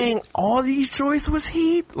like, dang, all these joints was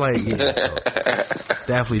heat. Like, yeah, so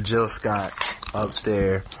definitely Jill Scott up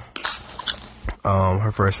there.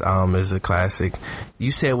 Her first album is a classic.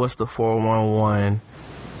 You said What's the 411,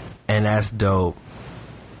 and that's dope.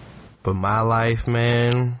 But My Life,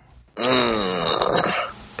 man,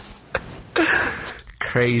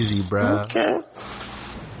 crazy, bruh. Okay.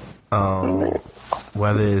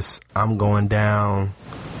 Whether it's I'm Going Down,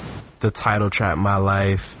 the title track My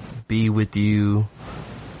Life, Be With You,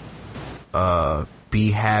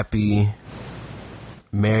 Be Happy,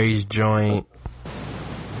 Mary's Joint.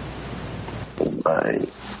 Like,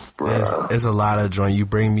 there's a lot of joints. You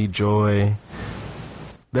Bring Me Joy.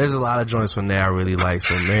 There's a lot of joints from there I really like.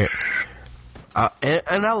 So Mary,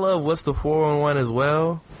 and I love What's the 411 as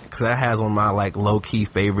well, because that has one of my like low key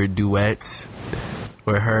favorite duets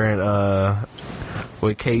with her and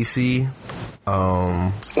with Casey.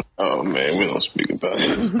 Oh man, we don't speak about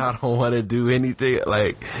it. I Don't Want to Do Anything.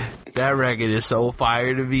 Like, that record is so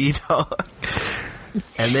fire to me, dog.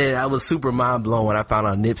 And then I was super mind blown when I found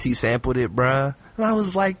out Nipsey sampled it, bruh. And I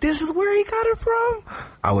was like, this is where he got it from?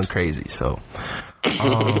 I went crazy. So,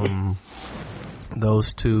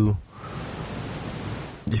 those two.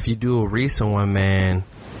 If you do a recent one, man,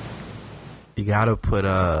 you gotta put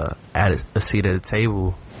At a Seat at the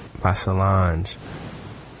Table by Solange.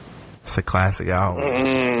 It's a classic album.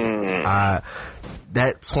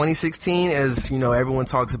 That 2016, as you know, everyone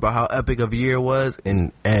talks about how epic of a year it was,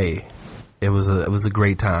 and it was a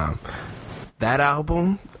great time. That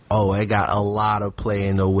album, it got a lot of play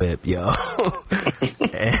in the whip, yo.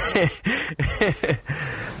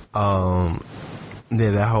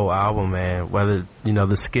 Yeah, that whole album, man. Whether, you know,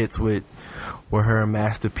 the skits with her and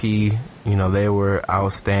Master P, you know, they were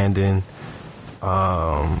outstanding.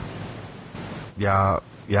 Y'all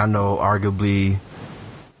know arguably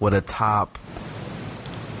what a top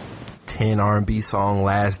 10 R&B song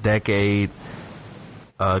last decade,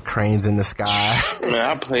 Cranes in the Sky. Man,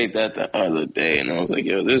 I played that the other day and I was like,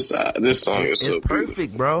 yo, this song is so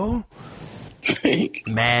perfect, bro. Fake.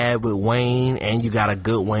 Mad with Wayne, and you got a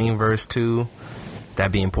good Wayne verse too.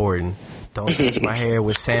 That'd be important. Don't Touch My Hair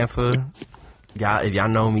with Sampha. Y'all, if y'all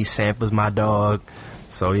know me, Sampa's my dog.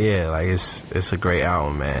 So yeah, like it's a great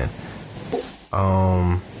album, man.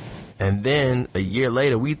 And then a year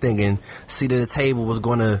later, we thinking Seat at the Table was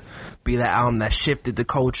gonna be the album that shifted the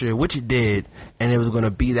culture, which it did, and it was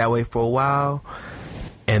gonna be that way for a while.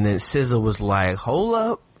 And then SZA was like, "Hold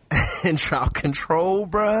up," and drop Control,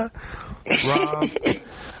 bruh. Rob,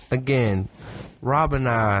 again, Rob and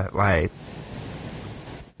I, like,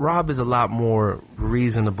 Rob is a lot more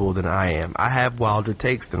reasonable than I am. I have wilder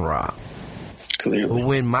takes than Rob. Clearly. But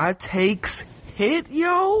when my takes hit,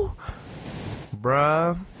 yo,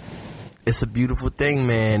 bruh, it's a beautiful thing,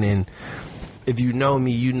 man. And if you know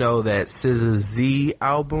me, you know that SZA's Z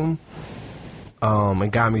album,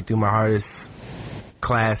 it got me through my hardest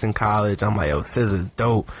class in college. I'm like, yo, SZA's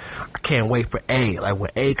dope. I can't wait for A. Like, when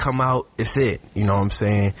A come out, it's it. You know what I'm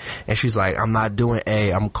saying? And she's like, I'm not doing A.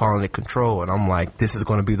 I'm calling it Control. And I'm like, this is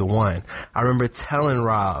going to be the one. I remember telling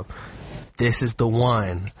Rob, this is the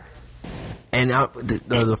one. And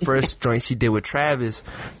the first joint she did with Travis,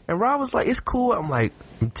 and Rob was like, it's cool. I'm like,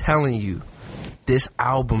 I'm telling you, this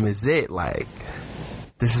album is it. Like,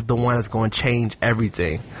 this is the one that's going to change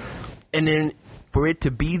everything. And then for it to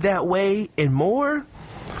be that way and more,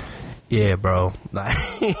 yeah, bro. Like,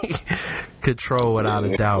 Control without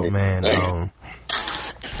a doubt, man.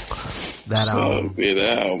 That album. Yeah,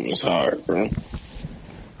 that album is hard, bro.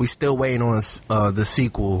 We still waiting on the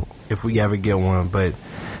sequel if we ever get one, but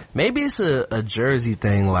maybe it's a Jersey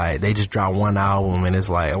thing. Like, they just dropped one album and it's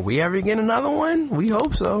like, are we ever getting another one? We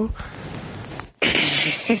hope so. You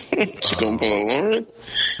gonna pull a Lauren?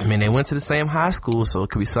 I mean, they went to the same high school, so it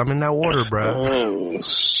could be something in that water, bro. Oh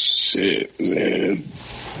shit, man.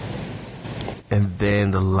 And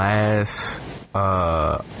then the last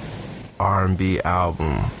R&B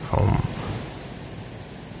album from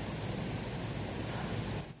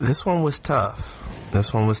this one was tough.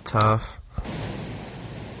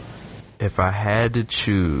 If I had to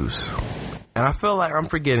choose, and I feel like I'm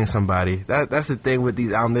forgetting somebody. That's the thing with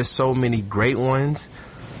these albums. There's so many great ones.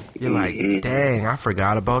 You're like, dang, I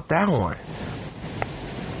forgot about that one.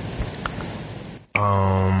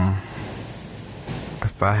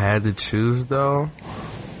 If I had to choose, though,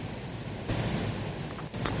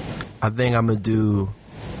 I think I'm gonna do.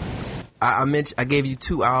 I gave you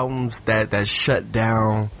two albums that shut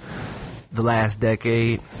down the last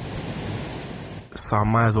decade, so I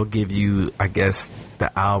might as well give you, I guess,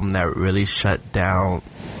 the album that really shut down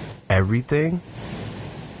everything.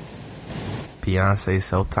 Beyonce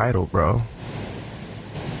Self-Titled, bro.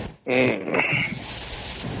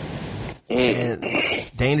 And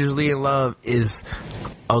Dangerously in Love is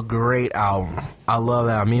a great album. I love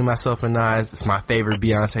that. Me, Myself, and I, it's my favorite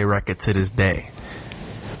Beyonce record to this day.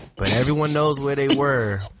 But everyone knows where they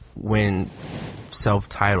were when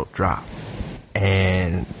Self-Titled dropped.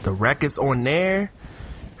 And the records on there,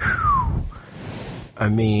 whew, I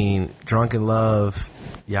mean, Drunken Love,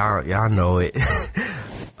 y'all know it.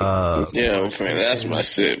 Yeah, man, that's my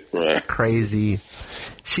shit, bro. Crazy.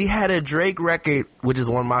 She had a Drake record, which is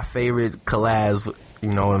one of my favorite collabs. You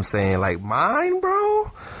know what I'm saying? Like, Mine,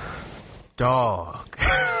 bro? Dog.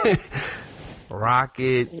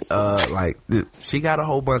 Rocket. Like, she got a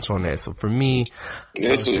whole bunch on there. So for me,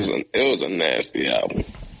 it was a nasty album.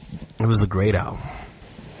 It was a great album.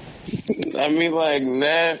 I mean, like,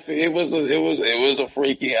 nasty. It was a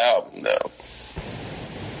freaky album, though.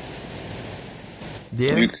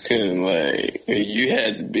 Yeah. You couldn't, like, you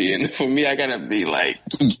had to be in. For me, I gotta be, like,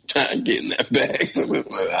 trying to get in that bag to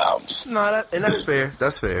listen to the album. No, and that's fair.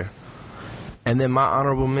 That's fair. And then my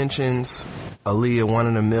honorable mentions: Aaliyah, One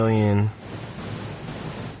in a Million.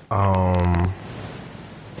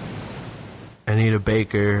 Anita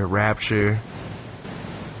Baker, Rapture.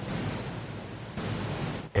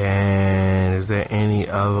 And is there any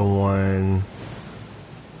other one?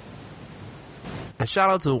 And shout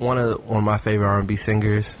out to one of my favorite R&B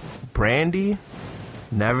singers, Brandy.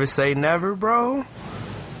 Never Say Never, bro.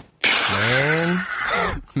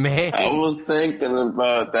 Man. I was thinking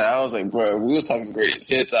about that. I was like, bro, we was talking greatest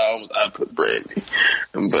hits albums. I put Brandy,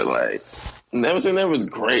 but like, Never Say Never was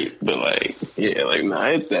great. But like, yeah, like, nah,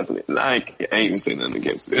 it's definitely. Nah, I ain't even saying nothing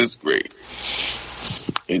against it. It's great.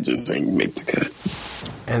 it just ain't make the cut.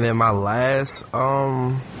 And then my last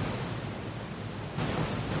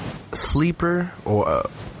sleeper, or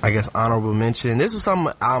I guess honorable mention. This was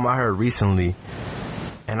some album I heard recently,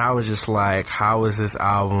 and I was just like, "How is this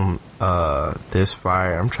album this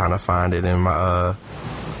fire?" I'm trying to find it in my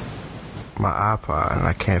iPod, and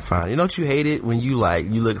I can't find it. You know what you hate it when you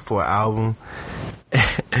looking for an album,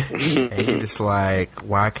 and you're just like,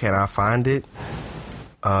 "Why can't I find it?"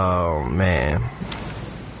 Oh man.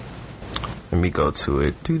 Let me go to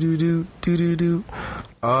it.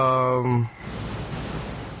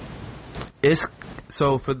 It's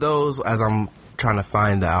so for those, as I'm trying to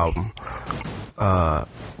find the album,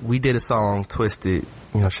 we did a song, Twisted.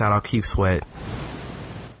 Shout out Keith Sweat.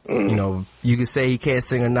 You can say he can't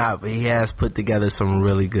sing or not, but he has put together some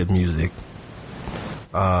really good music.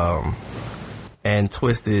 And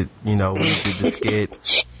Twisted, when we did the skit,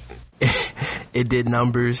 it did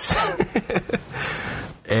numbers.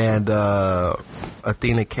 And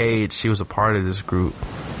Athena Cage, she was a part of this group.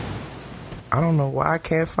 I don't know why I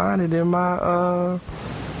can't find it in my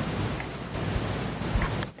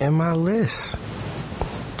list.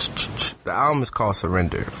 The album is called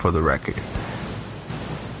Surrender, for the record.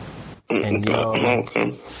 And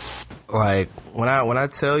like when I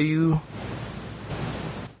tell you,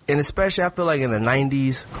 and especially I feel like in the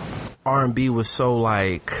 90s, R&B was so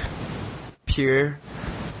like pure,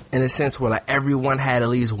 in a sense where like everyone had at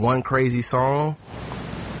least one crazy song,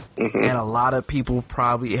 and a lot of people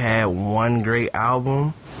probably had one great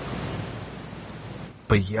album.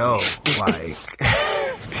 But like,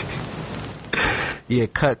 yeah,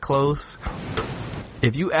 Cut Close.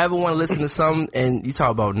 If you ever want to listen to something and you talk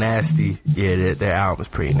about nasty, yeah, their album is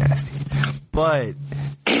pretty nasty. But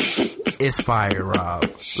it's fire, Rob.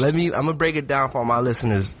 I'm gonna break it down for all my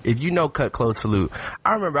listeners. If you know Cut Close, salute.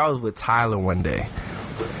 I remember I was with Tyler one day.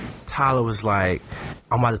 Tyler was like,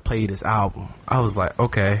 "I'm about to play you this album." I was like,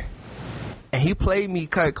 "Okay." And he played me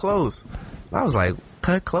Cut Close. I was like,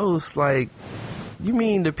 "Cut Close? Like, you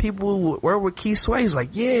mean the people who were with Keith Sweat?" He's like,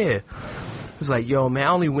 "Yeah." He's like, "Yo, man,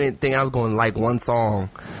 I only went thinking I was going to like one song.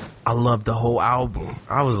 I loved the whole album."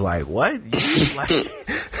 I was like, "What?" Like,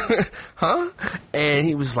 huh? And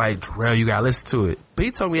he was like, "Drell, you gotta listen to it." But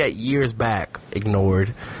he told me that years back,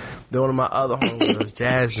 ignored. Then one of my other homegirls,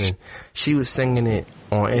 Jasmine, she was singing it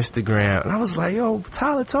on Instagram. And I was like, "Yo,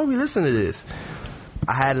 Tyler told me listen to this."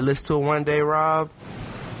 I had to listen to it one day, Rob.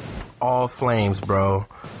 All flames, bro.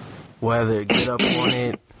 Whether Get Up On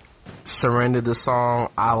It, Surrender the Song,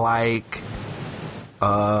 I Like,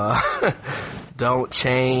 Don't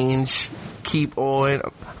Change, Keep On.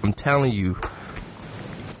 I'm telling you.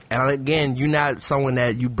 And again, you're not someone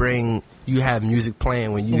that you have music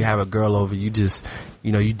playing when you have a girl over. You just,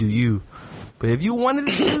 you do you. But if you wanted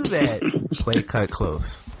to do that, play Cut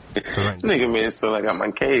Close. Surrender. Nigga, man, still I got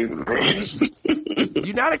my caveman.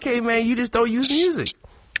 You're not a caveman. You just don't use music.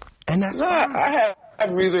 And that's fine. I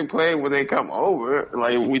have music playing when they come over.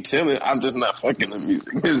 Like, we chilling. I'm just not fucking the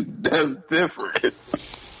music. That's different.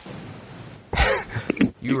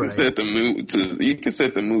 You can set the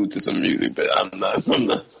mood to some music, but I'm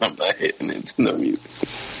not hitting into no music.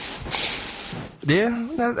 Yeah,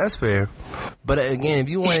 that's fair. But again, if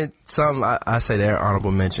you wanted something, I say that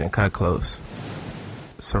honorable mention, Cut Close,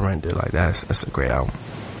 Surrender. Like that's a great album.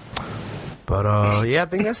 But yeah, I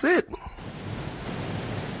think that's it.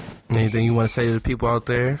 Anything you want to say to the people out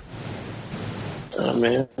there?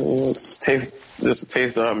 Man, just a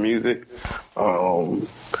taste of our music.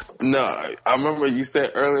 No, I remember you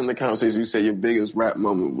said earlier in the conversation, you said your biggest rap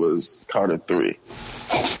moment was Carter 3.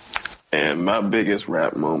 And my biggest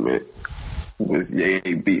rap moment was Ye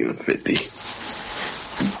beating 50.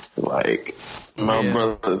 Like, my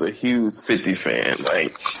brother's a huge 50 fan.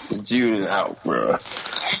 Like, Juden out, bro.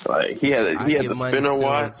 Like, he had the spinner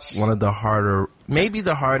watch. One of the maybe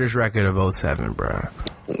the hardest record of 07, bro.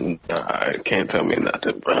 Nah, can't tell me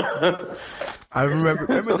nothing, bro. I remember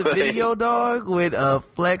the video, dog, with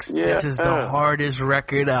Flex. Yeah. This is the hardest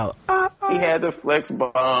record out. He had the Flex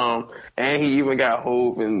bomb, and he even got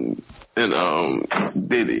Hove and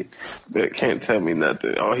Diddy. But can't tell me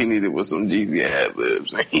nothing. All he needed was some Jeezy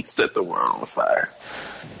ad-libs, and he set the world on fire.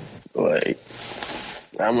 Like,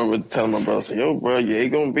 I remember telling my brother, "Yo, bro, you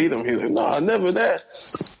ain't gonna beat him." He was like, "Nah, never that.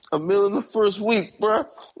 $1 million the first week, bro."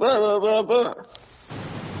 Blah, blah, blah, blah.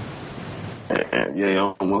 And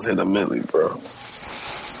yeah, almost hit $1 million, bro.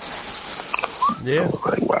 Yeah. I was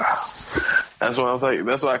like, wow. That's why I was like,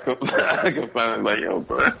 that's why I could finally like, yo,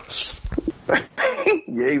 bro.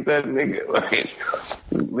 Yeah, that nigga. Like,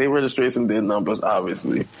 they registration did numbers,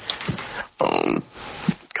 obviously.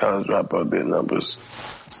 College Dropout did numbers.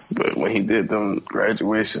 But when he did them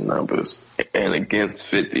graduation numbers and against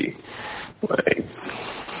 50, like,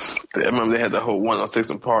 I remember they had the whole 106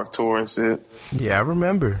 in Park tour and shit. Yeah, I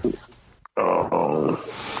remember.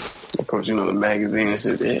 Of course, you know, the magazine and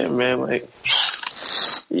shit. Yeah, man, like,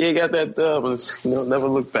 yeah, got that dub and, you know, never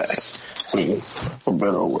look back. For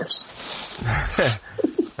better or worse.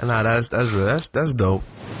 Nah, that's dope.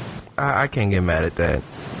 I can't get mad at that.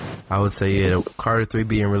 I would say, yeah, Carter 3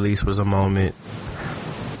 being released was a moment.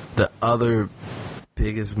 The other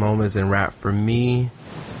biggest moments in rap for me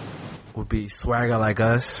would be Swagger Like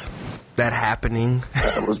Us. That happening.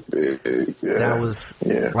 That was big. Yeah. That was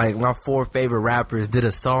like my 4 favorite rappers did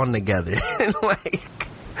a song together. Like,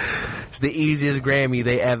 it's the easiest Grammy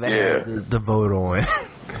they ever had to vote on.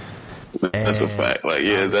 That's a fact. Like,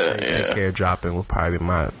 Take Care dropping will probably be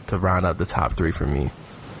to round up the top 3 for me.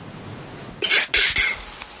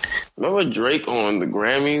 Remember Drake on the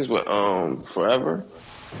Grammys with Forever?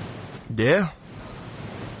 Yeah.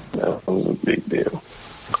 That was a big deal.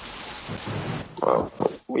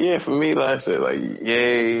 Yeah, for me, like I said, like,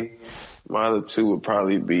 yay. My other 2 would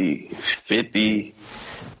probably be 50.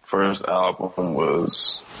 First album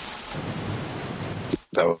was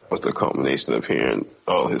the culmination of hearing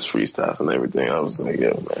all his freestyles and everything. I was like,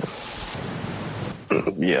 yo,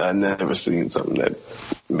 man. Yeah, I never seen something that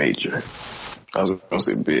major. I was going to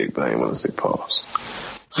say big, but I didn't want to say pause.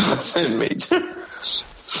 I said major.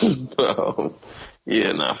 But,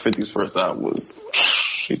 50's first album was,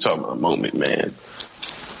 he talking about a moment, man.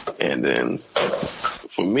 And then,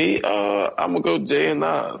 for me, I'm going to go Jay and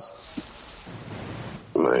Nas.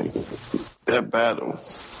 Like, that battle,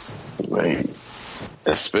 like,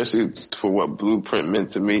 especially for what Blueprint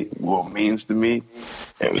meant to me, what means to me,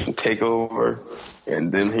 and Takeover,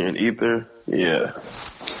 and then hearing Ether, yeah.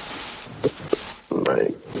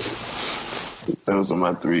 Like, those are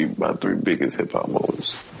my three biggest hip hop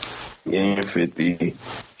moments. Game 50,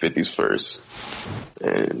 50's first,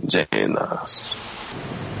 and Jay and Nas.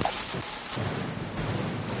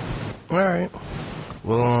 All right.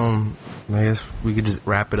 Well, I guess we could just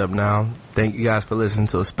wrap it up now. Thank you guys for listening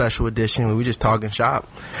to a special edition where we just talking shop.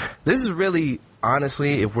 This is really,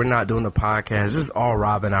 honestly, if we're not doing a podcast, this is all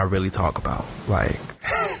Rob and I really talk about. Like,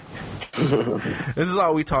 this is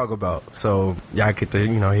all we talk about. So y'all get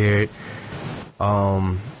to, hear it.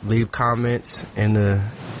 Leave comments in the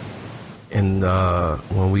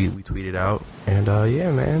when we tweet it out. And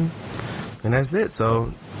yeah, man. And that's it.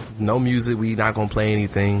 So no music. We not gonna play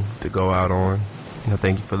anything to go out on.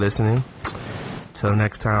 Thank you for listening. Till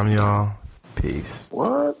next time, y'all. Peace.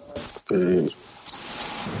 What? Peace.